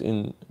 not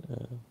in...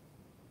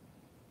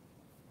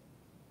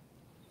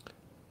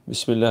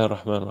 بسم الله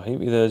الرحمن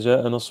الرحيم إذا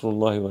جاء نصر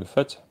الله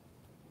والفتح.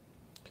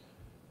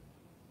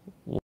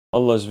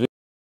 Allah's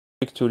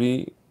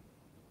victory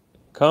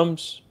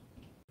comes,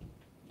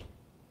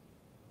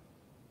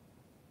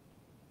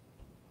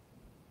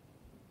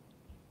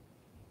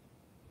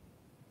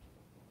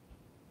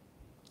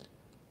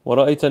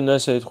 ورأيت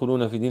الناس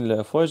يدخلون في دين الله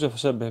أفواجا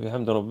فسبح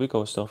بحمد ربك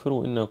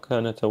واستغفره إنه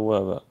كان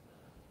توابا.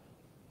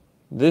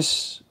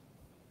 This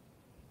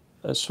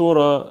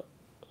surah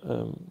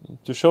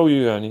to show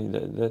you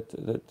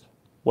that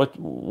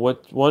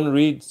what one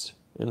reads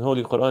in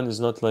Holy Quran is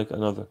not like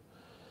another.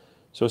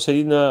 So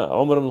Sayyidina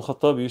Umar ibn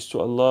al-Khattab used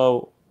to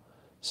allow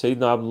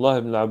Sayyidina Abdullah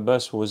ibn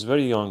Abbas, who was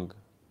very young,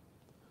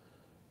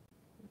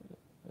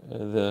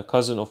 the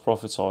cousin of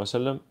Prophet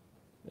ﷺ,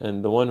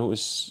 and the one who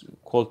is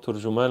called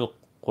Turjuman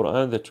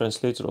al-Quran, the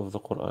translator of the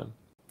Quran.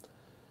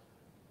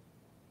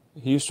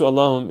 He used to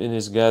allow him in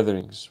his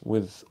gatherings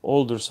with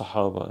older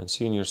Sahaba and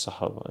senior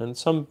Sahaba.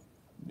 And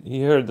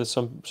he heard that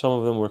some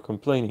of them were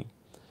complaining.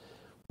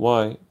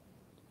 Why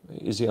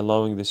is he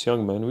allowing this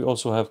young man? We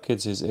also have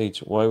kids his age.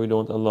 Why we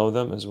don't allow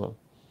them as well?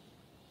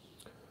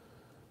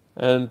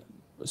 And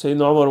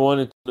Sayyidina Umar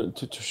wanted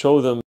to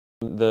show them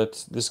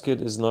that this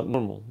kid is not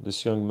normal.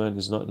 This young man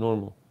is not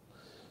normal.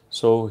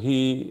 So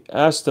he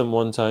asked them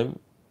one time,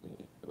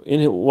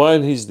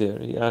 while he's there,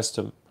 he asked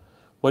him,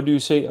 what do you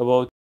say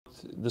about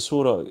the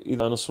surah إِذَا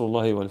نَصْرُ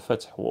اللَّهِ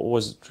وَالْفَتْحِ? What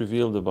was it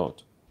revealed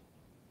about?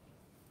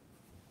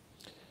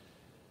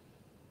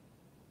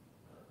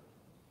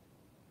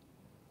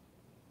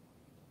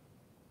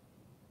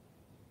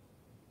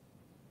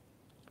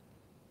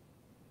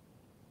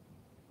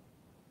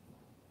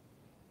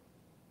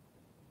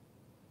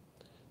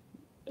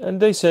 And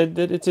they said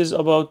that it is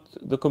about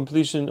the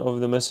completion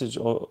of the message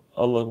of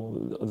Allah,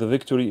 the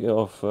victory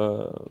of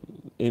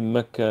in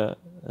Mecca,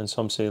 and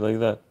some say like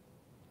that.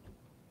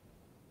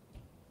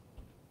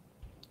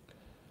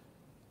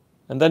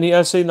 And then he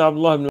asked Sayyidina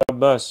Abdullah ibn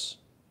Abbas.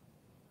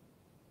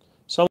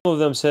 Some of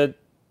them said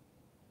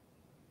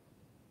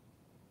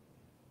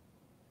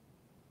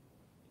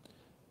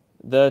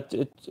that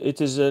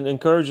it is an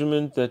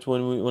encouragement that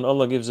when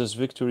Allah gives us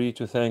victory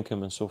to thank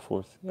Him and so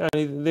forth.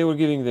 Yani they were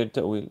giving their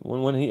ta'wil.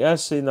 When he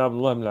asked Sayyidina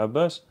Abdullah ibn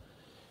Abbas,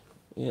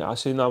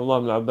 Sayyidina Abdullah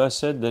ibn Abbas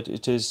said that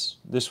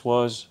this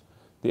was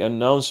the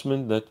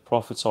announcement that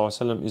Prophet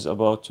ﷺ is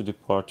about to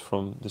depart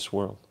from this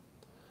world.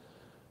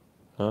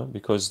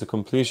 Because the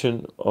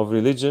completion of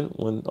religion,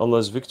 when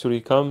Allah's victory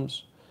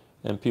comes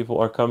and people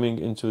are coming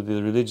into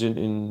the religion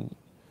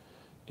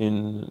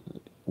in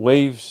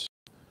waves,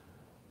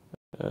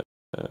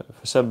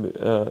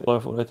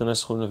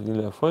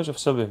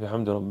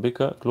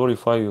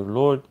 glorify your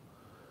Lord,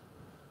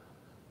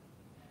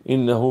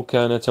 إنه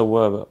كان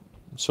توابا.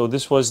 So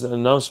this was the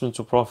announcement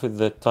to Prophet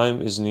that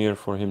time is near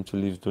for him to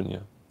leave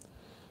dunya.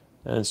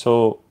 And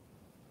so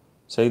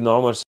Sayyidina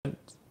Umar said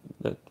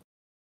that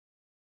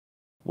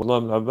what Allah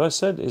ibn Abbas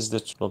said is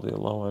that رضي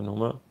الله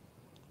عنهما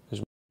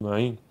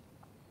أجمعين.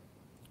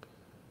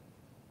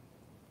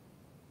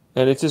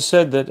 And it is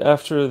said that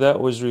after that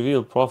was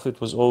revealed, Prophet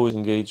was always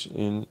engaged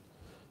in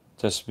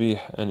tasbih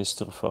and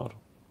istighfar.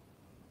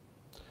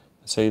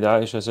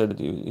 Sayyidah Aisha said that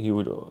he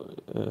would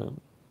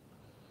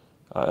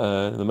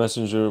the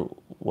messenger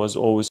was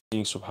always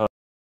saying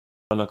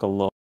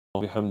Subhanakallah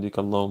bihamdika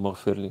Allahumma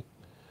ighfirli,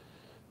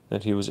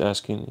 that he was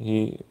asking.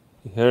 He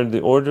heard the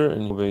order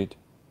and he obeyed.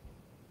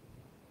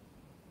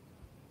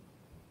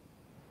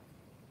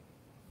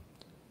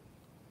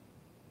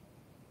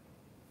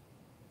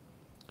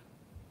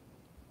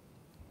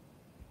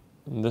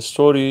 In the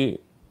story,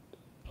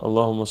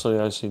 Allahumma salli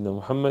ala Sayyidina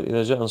Muhammad,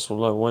 إذا جاء نصر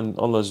الله, when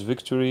Allah's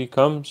victory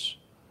comes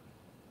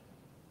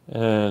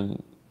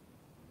and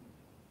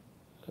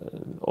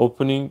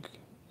opening,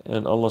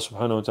 and Allah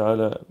subhanahu wa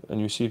ta'ala, and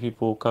you see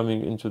people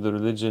coming into the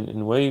religion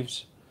in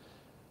waves,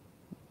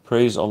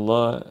 praise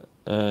Allah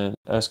and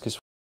ask His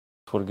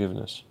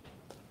forgiveness.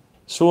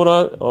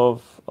 Surah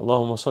of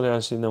Allahumma salli ala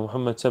Sayyidina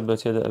Muhammad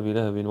tabbat yada abi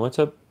lahabin wa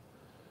tab.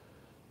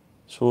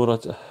 Surah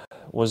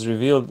was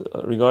revealed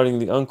regarding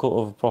the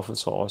uncle of Prophet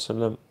sallallahu alaihi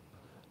wasallam,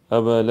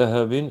 Aba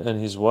Lahabin, and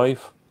his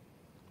wife.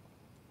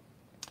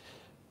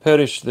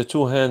 Perish the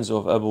two hands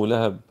of Abu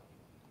Lahab.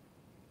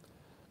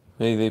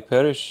 May they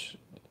perish.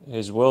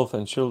 His wealth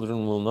and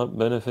children will not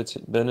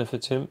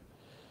benefit him.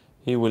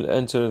 He will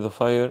enter the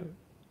fire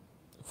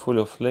full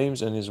of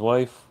flames, and his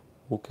wife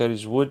who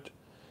carries wood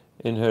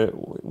will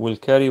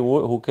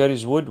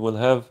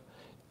have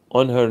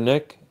on her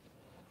neck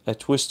a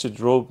twisted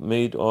rope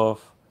made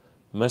of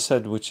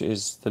masad, which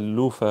is the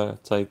lufa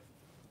type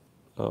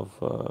of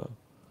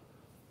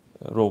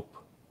rope,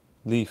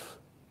 leaf.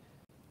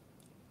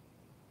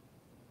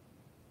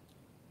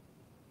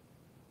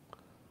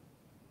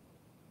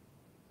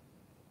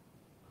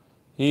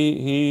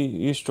 He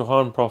used to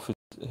harm Prophet,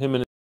 him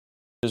and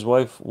his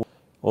wife,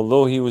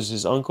 although he was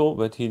his uncle,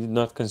 but he did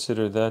not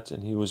consider that,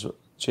 and he was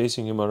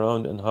chasing him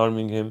around and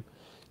harming him,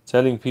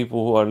 telling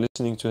people who are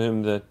listening to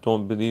him that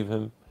don't believe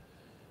him.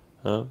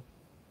 So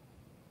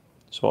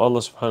Allah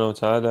subhanahu wa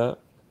ta'ala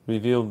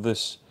revealed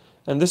this.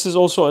 And this is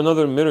also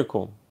another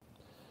miracle,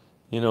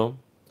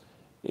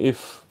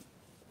 if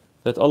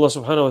that Allah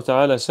subhanahu wa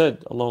ta'ala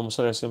said, Allahumma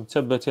salli ala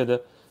tabbat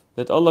yada,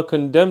 that Allah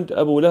condemned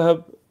Abu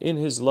Lahab in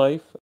his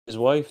life, his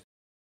wife,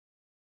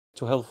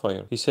 to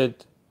hellfire. He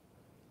said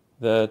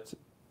that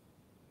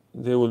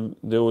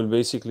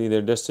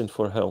they're destined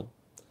for hell.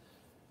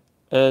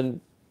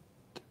 And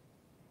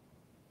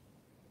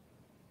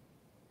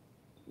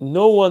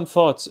no one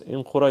thought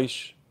in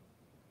Quraysh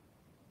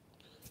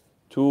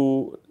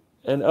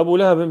and Abu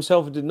Lahab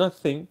himself did not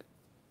think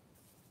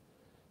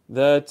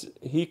that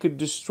he could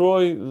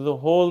destroy the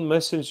whole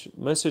message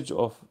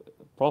of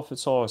Prophet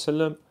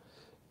ﷺ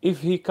if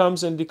he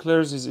comes and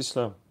declares his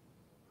Islam.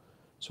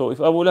 So if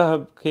Abu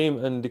Lahab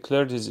came and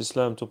declared his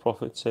Islam to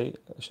Prophet, say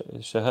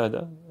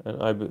Shahada,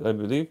 and I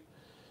believe,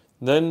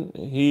 then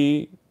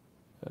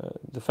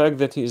the fact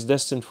that he is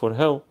destined for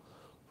hell,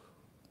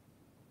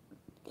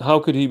 how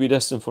could he be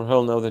destined for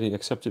hell now that he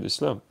accepted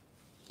Islam?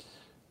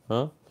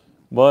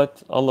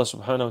 But Allah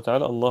subhanahu wa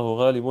ta'ala, Allahu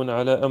ghalibun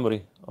ala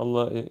amri,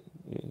 Allah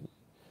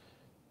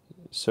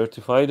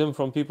certified him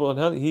from people in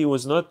hell. He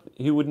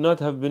would not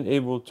have been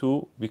able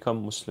to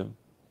become Muslim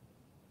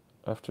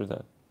after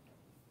that.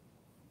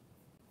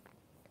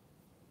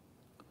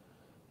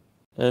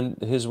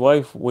 And his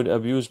wife would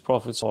abuse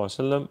Prophet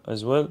ﷺ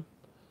as well.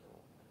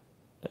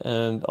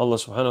 And Allah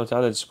subhanahu wa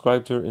ta'ala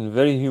described her in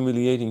very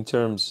humiliating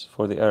terms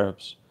for the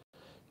Arabs.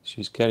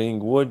 She's carrying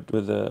wood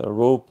with a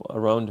rope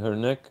around her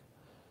neck.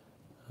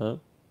 And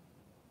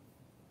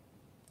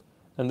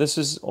this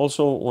is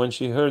also, when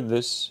she heard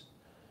this,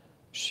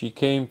 she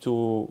came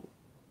to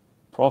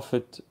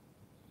Prophet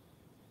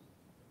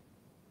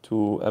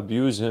to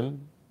abuse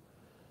him,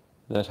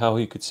 that how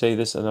he could say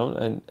this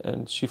and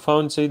she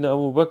found Sayyidina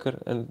Abu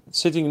Bakr and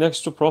sitting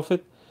next to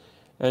Prophet,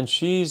 and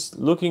she's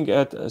looking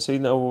at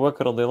Sayyidina Abu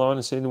Bakr radiallahu anhu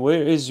and saying,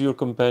 where is your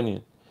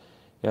companion?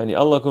 Yani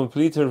Allah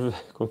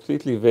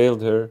completely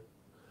veiled her.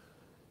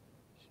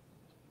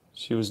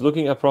 She was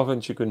looking at Prophet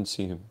and she couldn't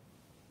see him.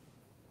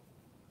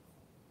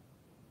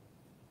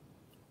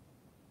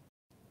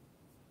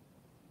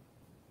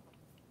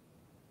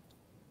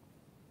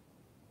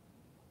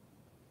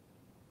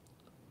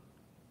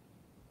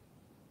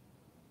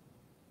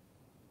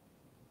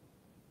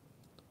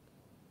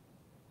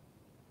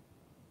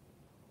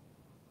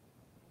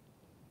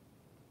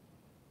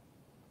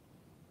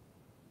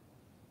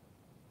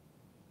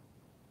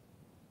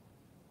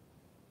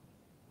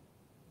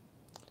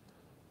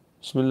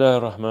 بسم الله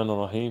الرحمن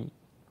الرحيم.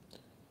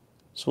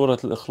 سورة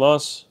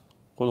الإخلاص.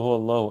 قل هو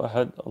الله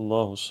أحد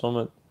الله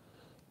الصمد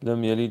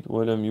لم يلد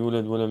ولم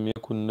يولد ولم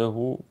يكن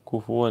له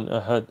كفوا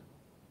أحد.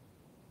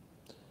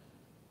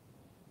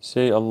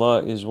 Say,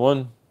 Allah is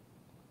one.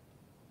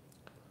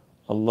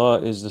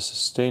 Allah is the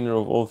sustainer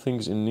of all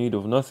things, in need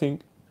of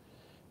nothing.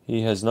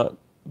 He has not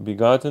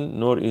begotten,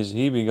 nor is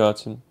he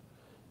begotten,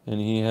 and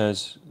he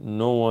has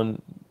no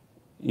one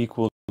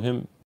equal to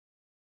him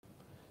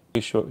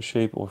in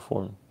shape or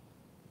form.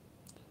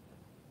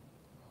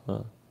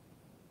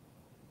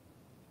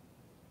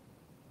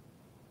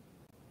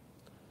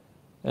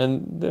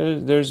 And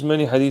there's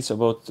many hadiths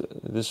about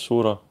this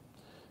surah,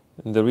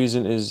 and the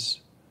reason is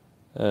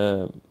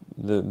the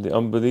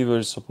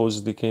unbelievers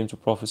supposedly came to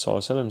Prophet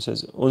ﷺ and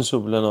says,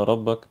 Unsub lana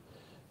rabbak,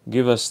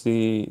 give us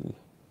the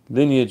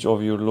lineage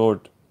of your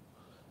Lord.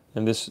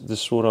 And this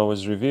surah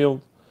was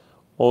revealed.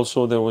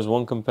 Also, there was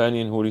one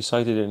companion who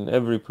recited it in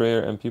every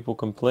prayer, and people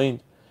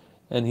complained,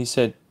 and he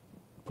said,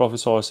 Prophet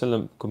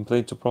ﷺ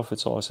complained to Prophet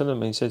ﷺ,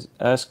 and he says,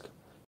 ask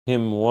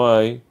him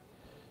why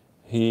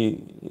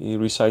he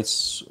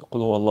recites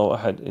Qul huwa Allahu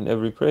ahad in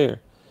every prayer.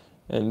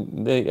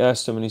 And they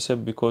asked him, and he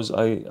said, because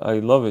I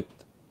love it,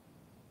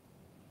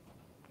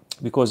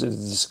 because it's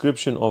a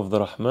description of the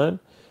Rahman,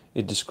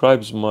 it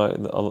describes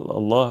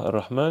Allah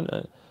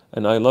ar-Rahman,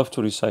 and I love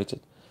to recite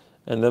it.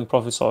 And then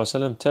Prophet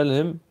ﷺ tell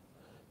him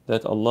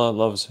that Allah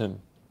loves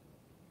him.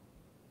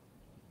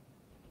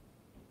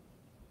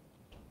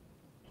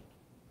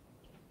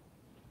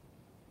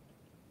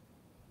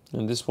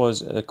 And this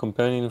was a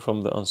companion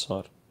from the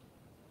Ansar.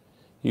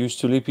 He used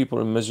to lead people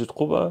in Masjid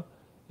Quba,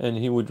 and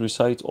he would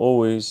recite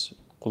always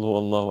Qul Huwa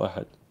Allahu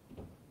Ahad.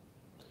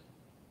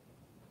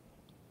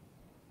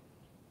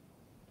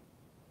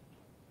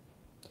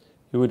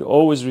 He would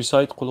always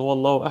recite Qul Huwa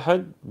Allahu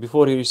Ahad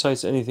before he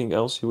recites anything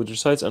else. He would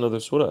recite another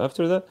surah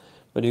after that,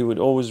 but he would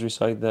always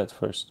recite that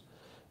first.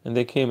 And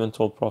they came and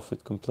told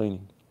Prophet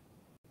complaining.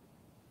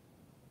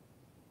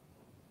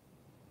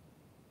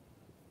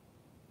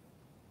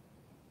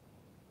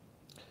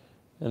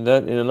 And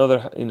that in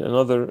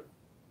another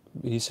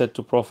he said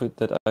to Prophet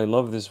that I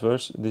love this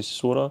verse, this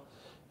surah,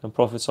 and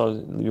Prophet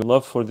said, your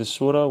love for this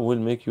surah will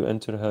make you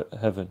enter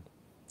heaven.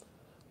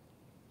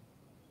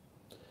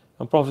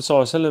 And Prophet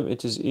ﷺ,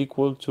 it is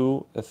equal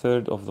to a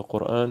third of the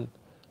Quran.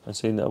 And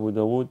Sayyidina Abu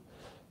Dawood,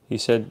 he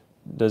said,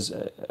 does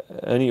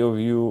any of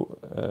you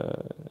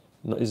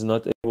is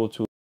not able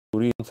to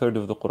read a third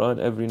of the Quran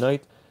every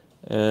night?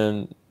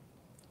 And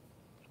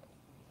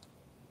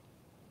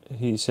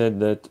he said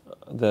that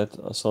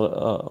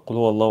Qul Huwa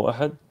Allahu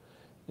Ahad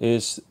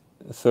is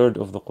a third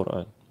of the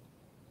Quran.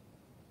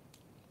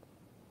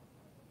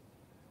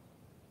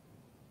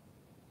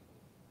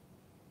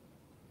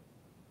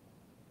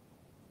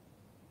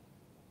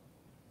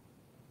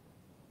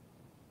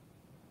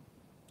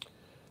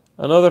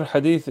 Another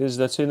hadith is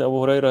that Sayyidina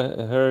Abu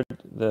Hurairah heard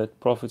that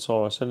Prophet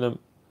ﷺ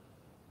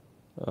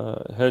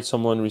heard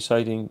someone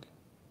reciting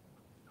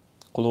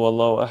Qul Huwa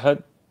Allahu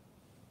Ahad.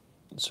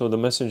 So the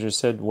messenger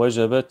said,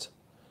 Wajabat,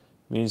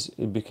 means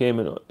it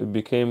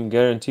became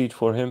guaranteed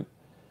for him.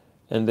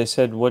 And they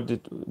said,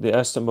 they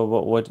asked him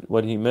about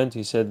what he meant.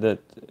 He said that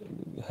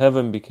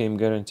heaven became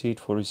guaranteed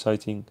for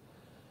reciting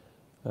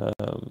Qul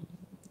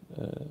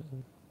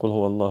Huwa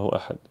Allahu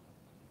Ahad.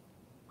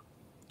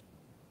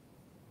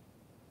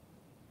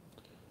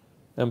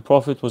 And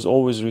Prophet was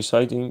always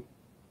reciting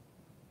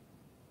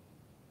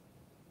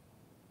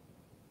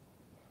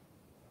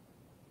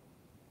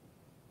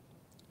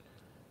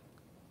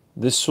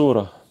this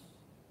surah.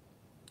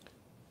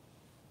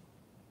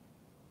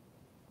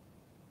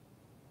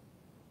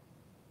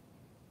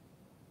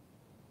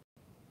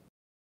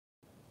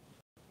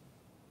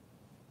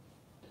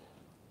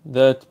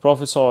 That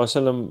Prophet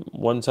ﷺ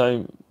one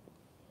time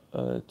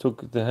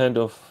took the hand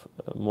of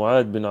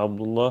Mu'ad bin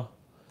Abdullah,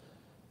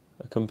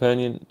 a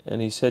companion, and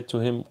he said to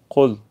him,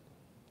 Qul.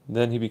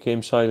 Then he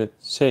became silent.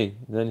 Say.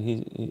 Then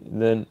he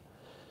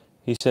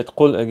said,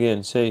 Qul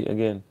again. Say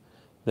again.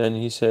 Then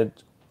he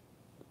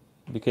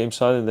became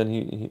silent. Then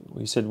he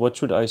said, what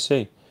should I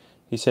say?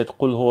 He said,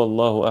 Qul huwa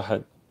Allahu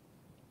ahad.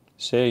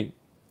 Say,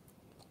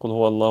 Qul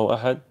huwa Allahu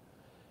ahad.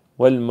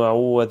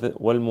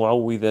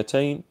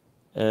 وَالْمُعَوِّذَتَيْن,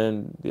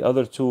 and the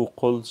other two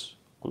Quls,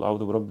 Qul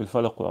a'udhu bi rabbil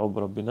falaq, Qul a'udhu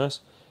bi rabbin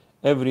nas,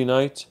 every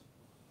night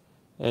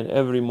and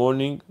every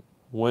morning,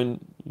 when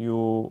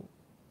you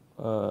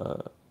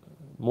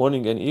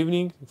morning and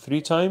evening,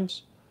 3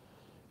 times.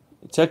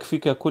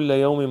 تَكْفِكَ كُلَّ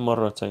يَوْمٍ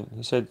مَرَّتَيْن.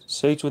 He said,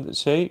 say,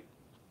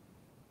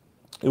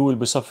 it will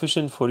be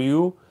sufficient for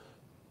you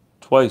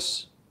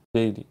twice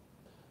daily.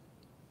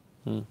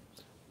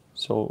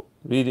 So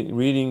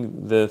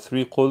reading the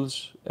 3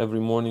 Quls every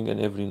morning and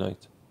every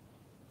night.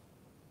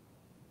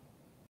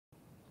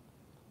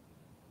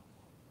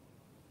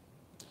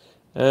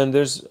 And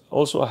there's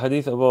also a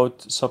hadith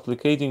about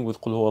supplicating with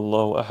Qul Huwa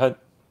Allahu Ahad,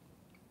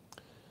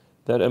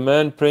 that a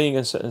man praying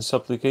and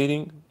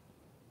supplicating,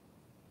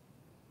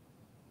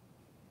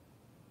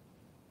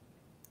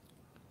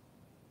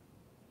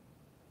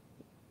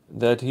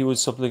 that he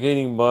was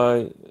supplicating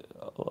by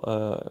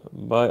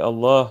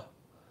Allah,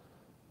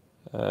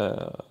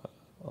 Allahu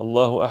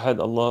Ahad,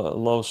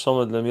 Allahu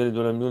Samad, lam yalid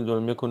wa lam yulad wa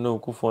lam yakun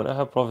lahu kufuwan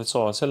ahad. Prophet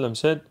ﷺ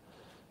said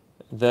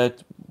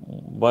that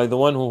by the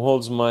one who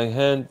holds my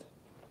hand,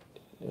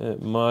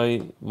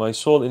 my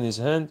soul in his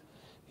hand,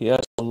 he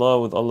asked Allah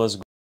with Allah's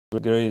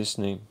greatest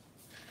name.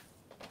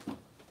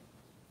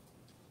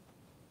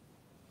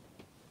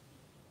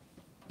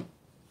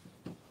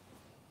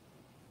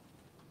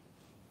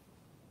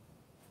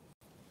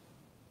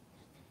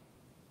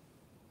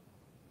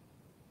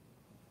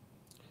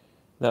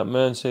 That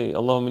man say,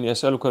 Allahumma inni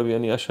as'aluka bi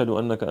anni ashhadu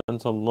annaka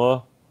anta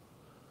Allah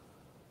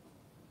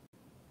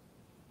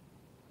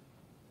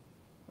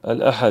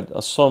al-Ahad,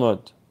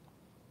 al-Samad,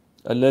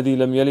 الذي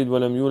لم يلد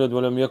ولم يولد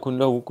ولم يكن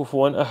له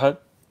كفوا أحد.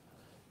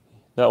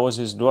 That was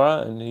his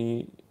dua, and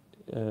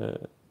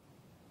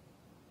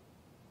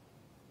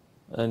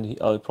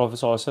Prophet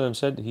ﷺ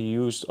said he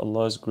used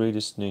Allah's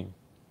greatest name.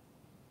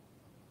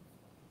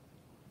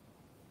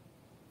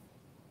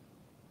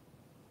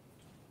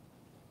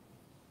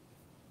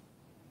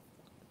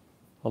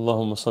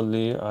 Allahumma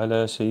salli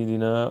ala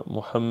Sayyidina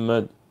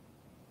Muhammad.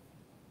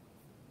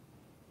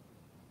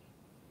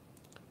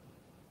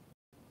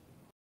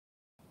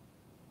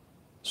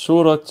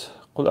 Surat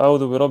Qul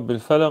a'udhu bi rabbil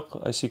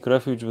falaq, I seek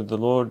refuge with the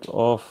Lord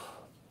of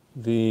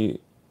the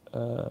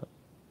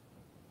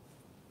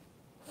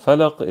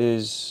falaq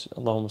is,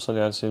 Allahumma salli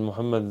ala Sayyidina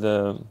Muhammad,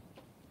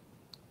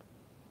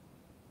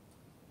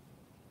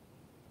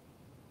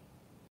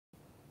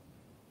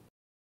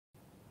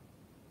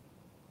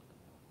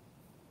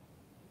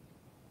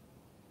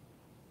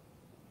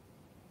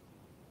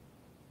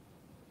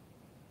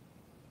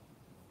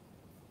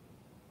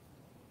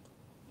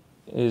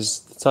 is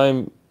the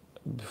time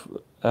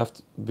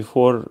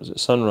before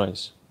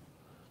sunrise.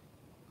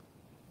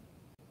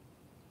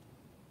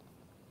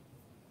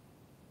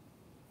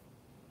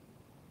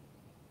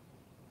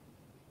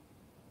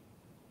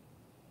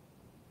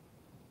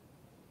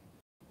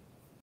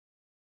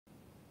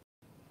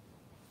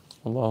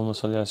 Allahumma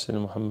salli ala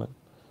Sayyidina Muhammad.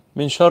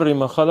 Min sharri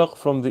ma khalaq,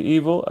 from the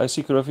evil, I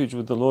seek refuge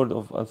with the Lord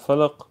of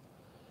Al-Falaq,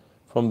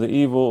 from the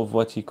evil of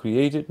what He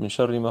created. Min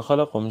sharri ma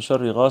khalaq, wa min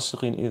sharri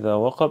ghasiqin idha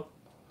waqab.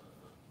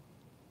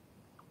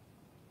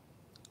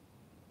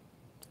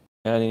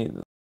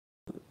 Yani,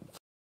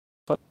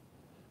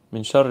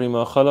 min sharri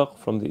ma khalaq,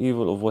 from the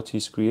evil of what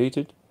He's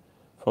created,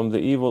 from the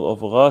evil of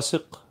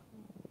ghasiq.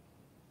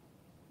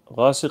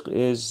 Ghasiq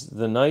is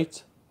the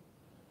night,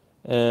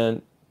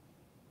 and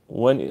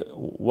when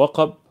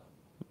waqab,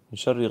 min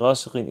sharri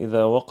ghasiqin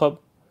idha waqab,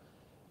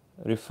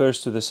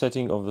 refers to the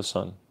setting of the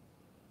sun.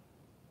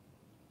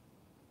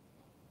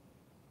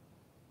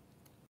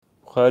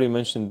 Bukhari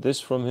mentioned this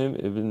from him.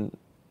 Ibn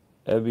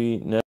Abi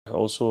Narh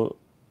also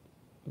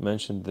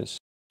mentioned this.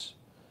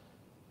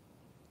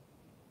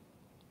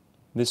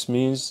 This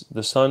means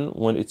the sun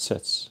when it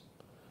sets.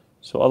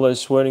 So Allah is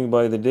swearing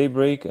by the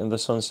daybreak and the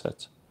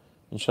sunset.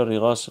 Min sharri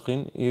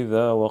ghasiqin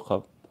idha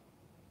waqab.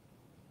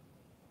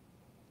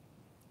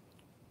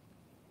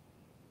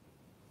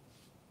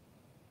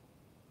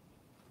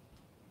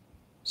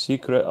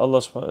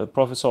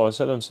 Prophet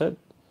ﷺ said,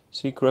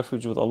 seek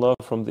refuge with Allah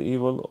from the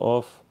evil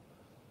of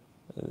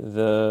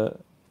the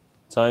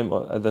time,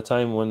 at the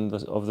time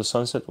of the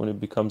sunset, when it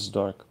becomes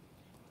dark.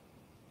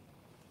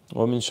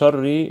 وَمِن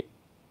شَرِّ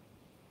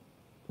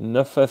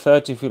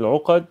النَّفَّثَاتِ فِي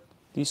الْعُقَدِ,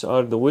 these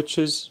are the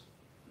witches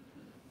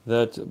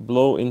that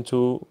blow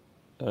into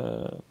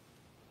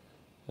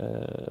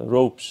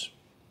ropes.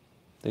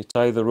 They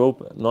tie the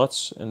rope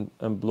knots and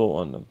blow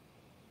on them.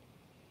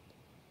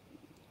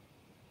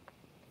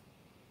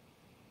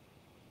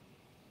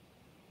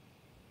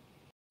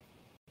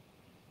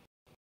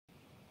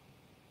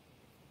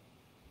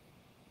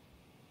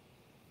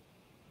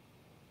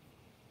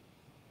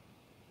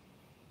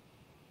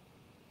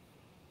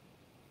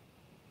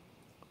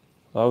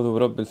 أعوذ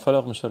برب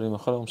الفلق من شر ما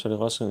خلق ومن شر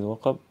غاسق إذا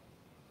وقب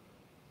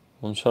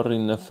ومن شر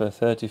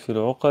النفاثات في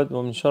العقد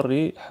ومن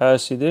شر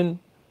حاسد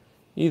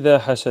إذا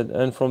حسد,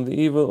 and from the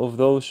evil of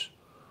those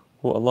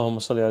who, Allahumma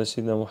salli ala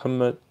Sayyidina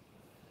Muhammad,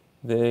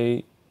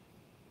 they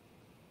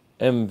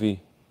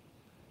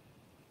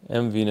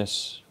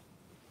enviness.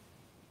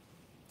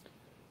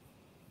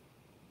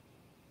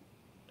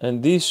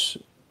 And these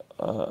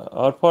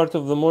are part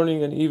of the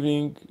morning and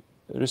evening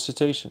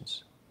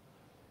recitations,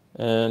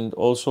 and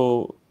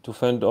also to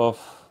fend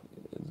off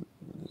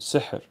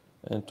sihr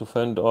and to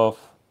fend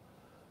off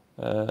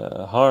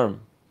harm.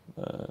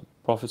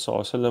 Prophet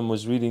ﷺ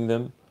was reading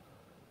them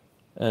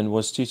and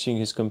was teaching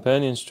his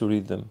companions to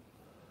read them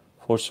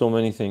for so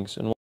many things,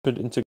 and one should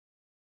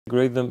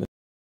integrate them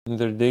in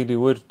their daily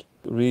word.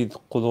 Read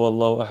قُلْ هُوَ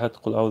اللَّهُ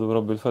أَحَدٌ قُلْ أَعُوذُ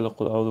بِرَبِّ الْفَلَقِ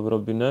قُلْ أَعُوذُ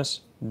بِرَبِّ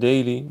النَّاسِ,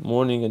 daily,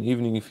 morning and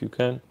evening if you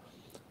can,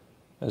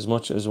 as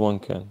much as one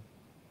can.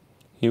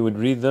 He would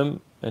read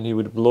them and he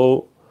would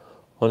blow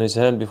on his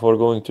hand before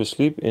going to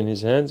sleep, in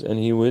his hands, and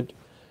he would,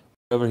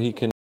 wherever he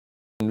can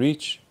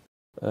reach,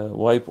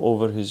 wipe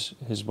over his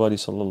body,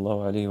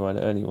 sallallahu alayhi wa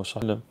alihi wa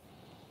sallam,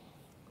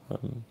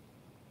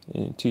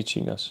 in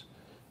teaching us.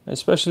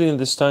 Especially in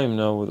this time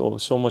now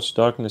with so much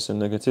darkness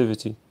and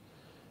negativity,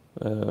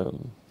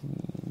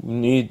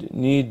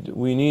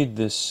 we need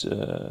this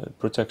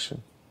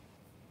protection.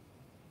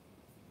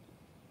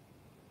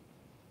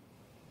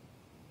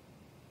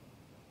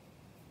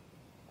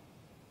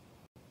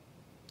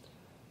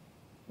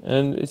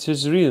 And it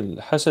is real.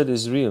 Hasad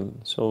is real.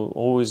 So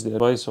always the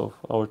advice of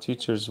our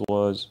teachers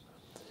was,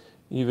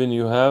 even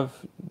you have,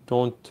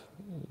 don't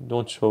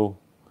show.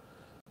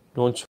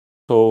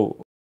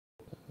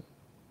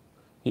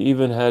 He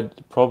even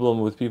had problem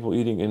with people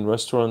eating in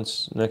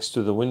restaurants next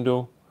to the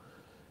window,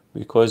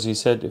 because he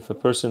said if a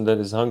person that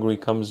is hungry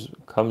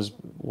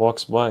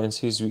walks by and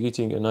sees you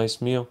eating a nice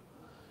meal,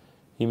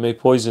 he may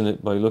poison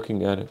it by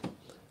looking at it.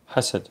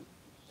 Hasad.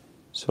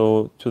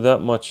 So to that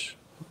much,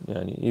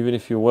 even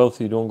if you're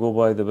wealthy, don't go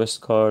buy the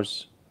best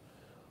cars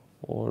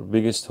or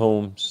biggest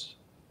homes,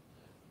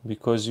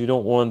 because you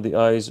don't want the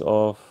eyes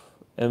of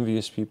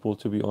envious people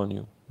to be on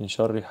you. Min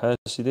sharri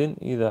hasidin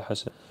idha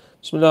hasad.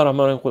 Bismillah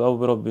ar-Rahman ar-Rahim. Qul a'udhu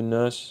bi rabbin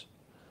nas.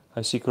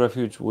 I seek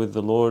refuge with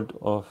the Lord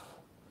of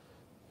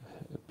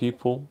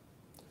people.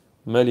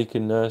 Malik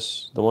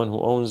nas, the one who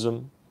owns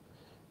them.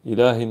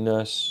 Ilahi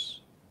nas,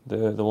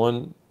 the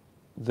one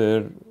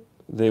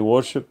they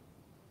worship.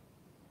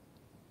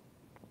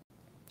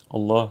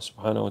 Allah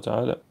subhanahu wa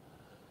ta'ala,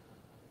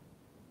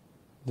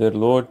 their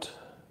Lord.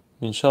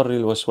 Min sharri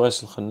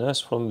al-waswas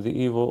al-khannas, from the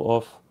evil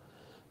of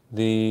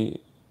the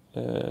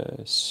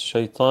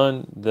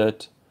shaitan.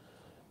 That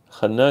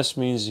khannas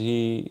means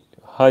he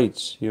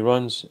hides, he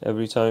runs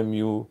every time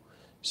you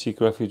seek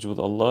refuge with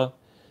Allah.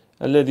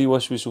 Alladhi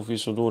waswisu fi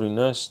sudur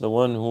nas, the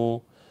one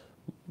who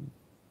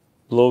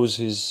blows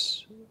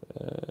his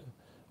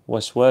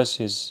waswas,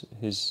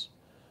 his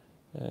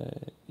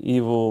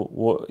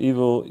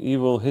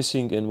evil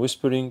hissing and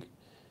whispering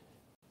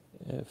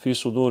في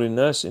صدور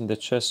الناس, in the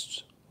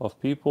chests of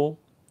people,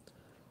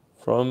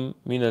 from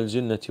من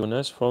الجنة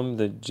والناس, from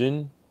the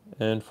jinn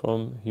and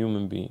from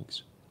human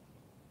beings.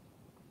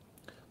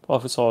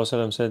 Prophet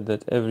ﷺ said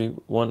that every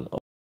one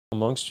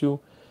amongst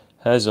you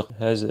has a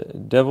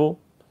devil,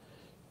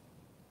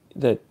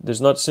 that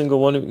there's not a single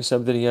one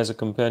except that he has a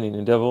companion,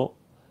 a devil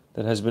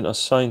that has been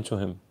assigned to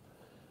him.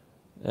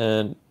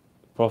 And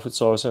Prophet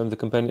ﷺ, the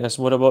companion, asked,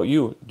 what about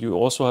you? Do you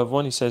also have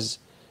one? He says,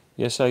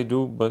 yes, I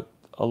do, but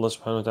Allah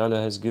subhanahu wa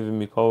ta'ala has given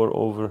me power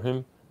over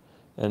him,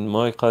 and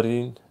my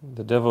qareen,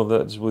 the devil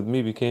that is with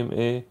me, became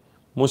a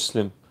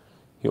Muslim.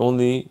 He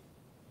only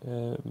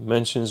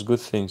mentions good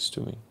things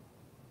to me.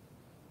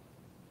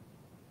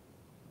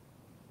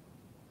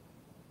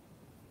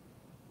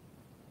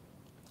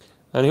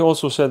 And he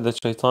also said that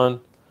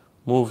shaitan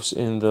moves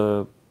in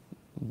the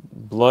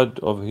blood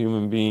of a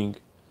human being,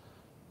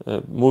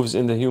 moves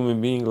in the human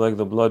being like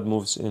the blood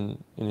moves in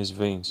his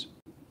veins.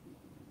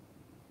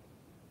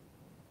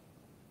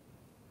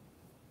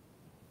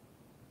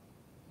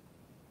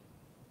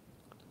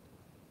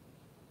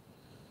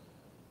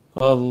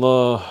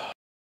 Allah.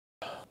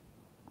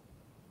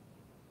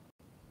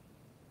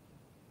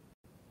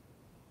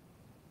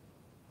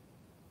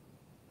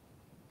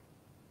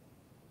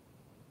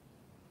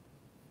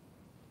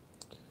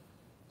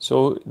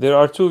 So there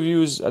are two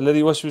views. الذي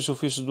يوسوس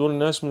في صدور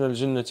الناس من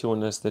الجنة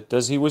والناس. That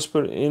does he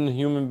whisper in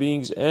human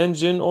beings and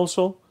jinn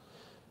also?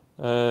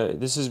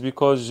 This is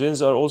because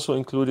jinns are also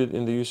included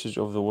in the usage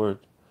of the word.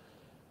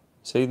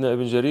 Sayyidina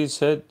Ibn Jarir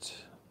said,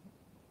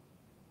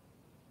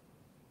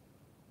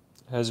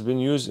 has been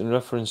used in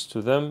reference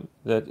to them,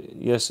 that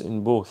yes,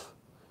 in both.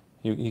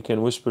 He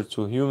can whisper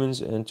to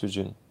humans and to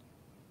jinn.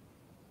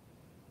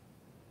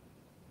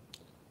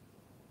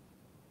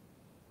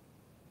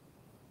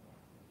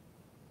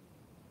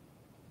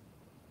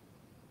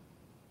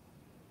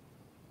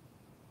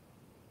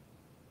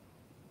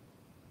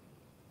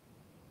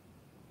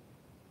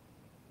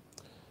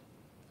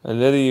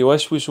 الذي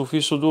يوسوس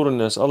في صدور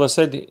الناس. Allah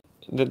said,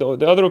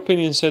 the other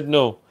opinion said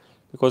no,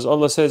 because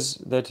Allah says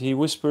that He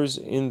whispers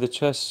in the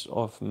chests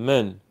of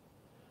men.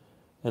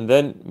 And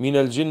then من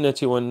الجنة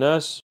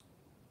والناس,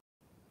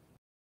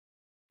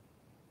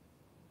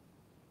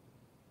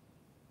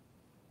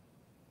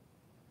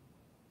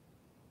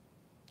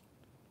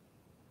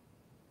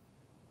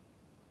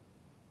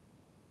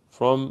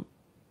 from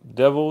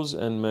devils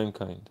and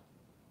mankind.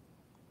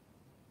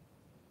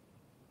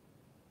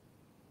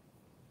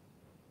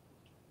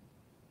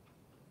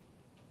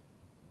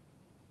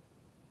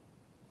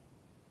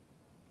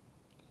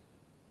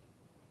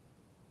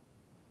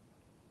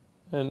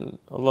 And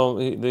Allah,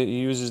 He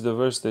uses the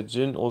verse that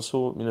jinn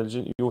also, من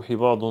الجن يوحي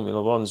بعضهم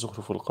إلى بعض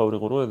زخرف القول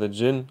غرورا, that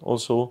jinn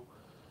also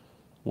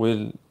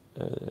will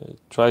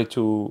try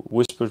to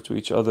whisper to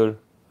each other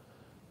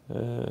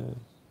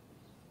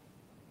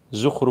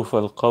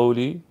زخرف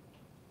القول,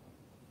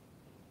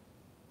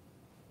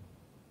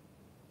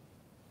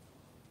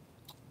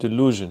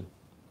 delusion.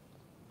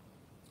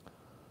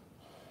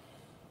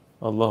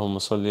 Allahumma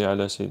salli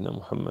ala Sayyidina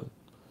Muhammad.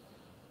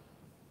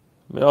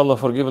 May Allah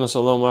forgive us.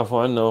 Allahumma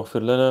afu anna wa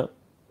ghfir lana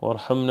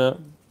warhamna.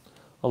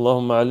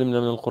 Allahumma alimna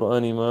min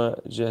al-Qur'ani ma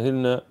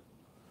jahilna.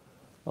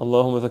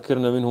 Allahumma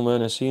dhakkirna minhu ma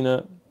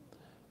nasina.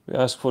 We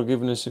ask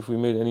forgiveness if we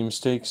made any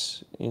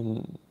mistakes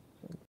in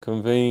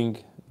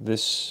conveying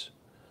this,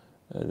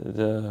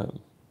 the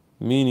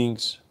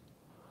meanings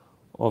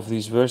of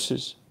these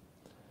verses.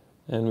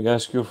 And we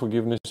ask your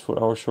forgiveness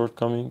for our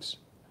shortcomings.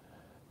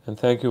 And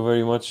thank you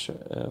very much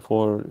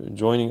for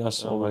joining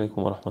us. Assalamu alaikum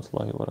wa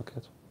rahmatullahi wa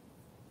barakatuh.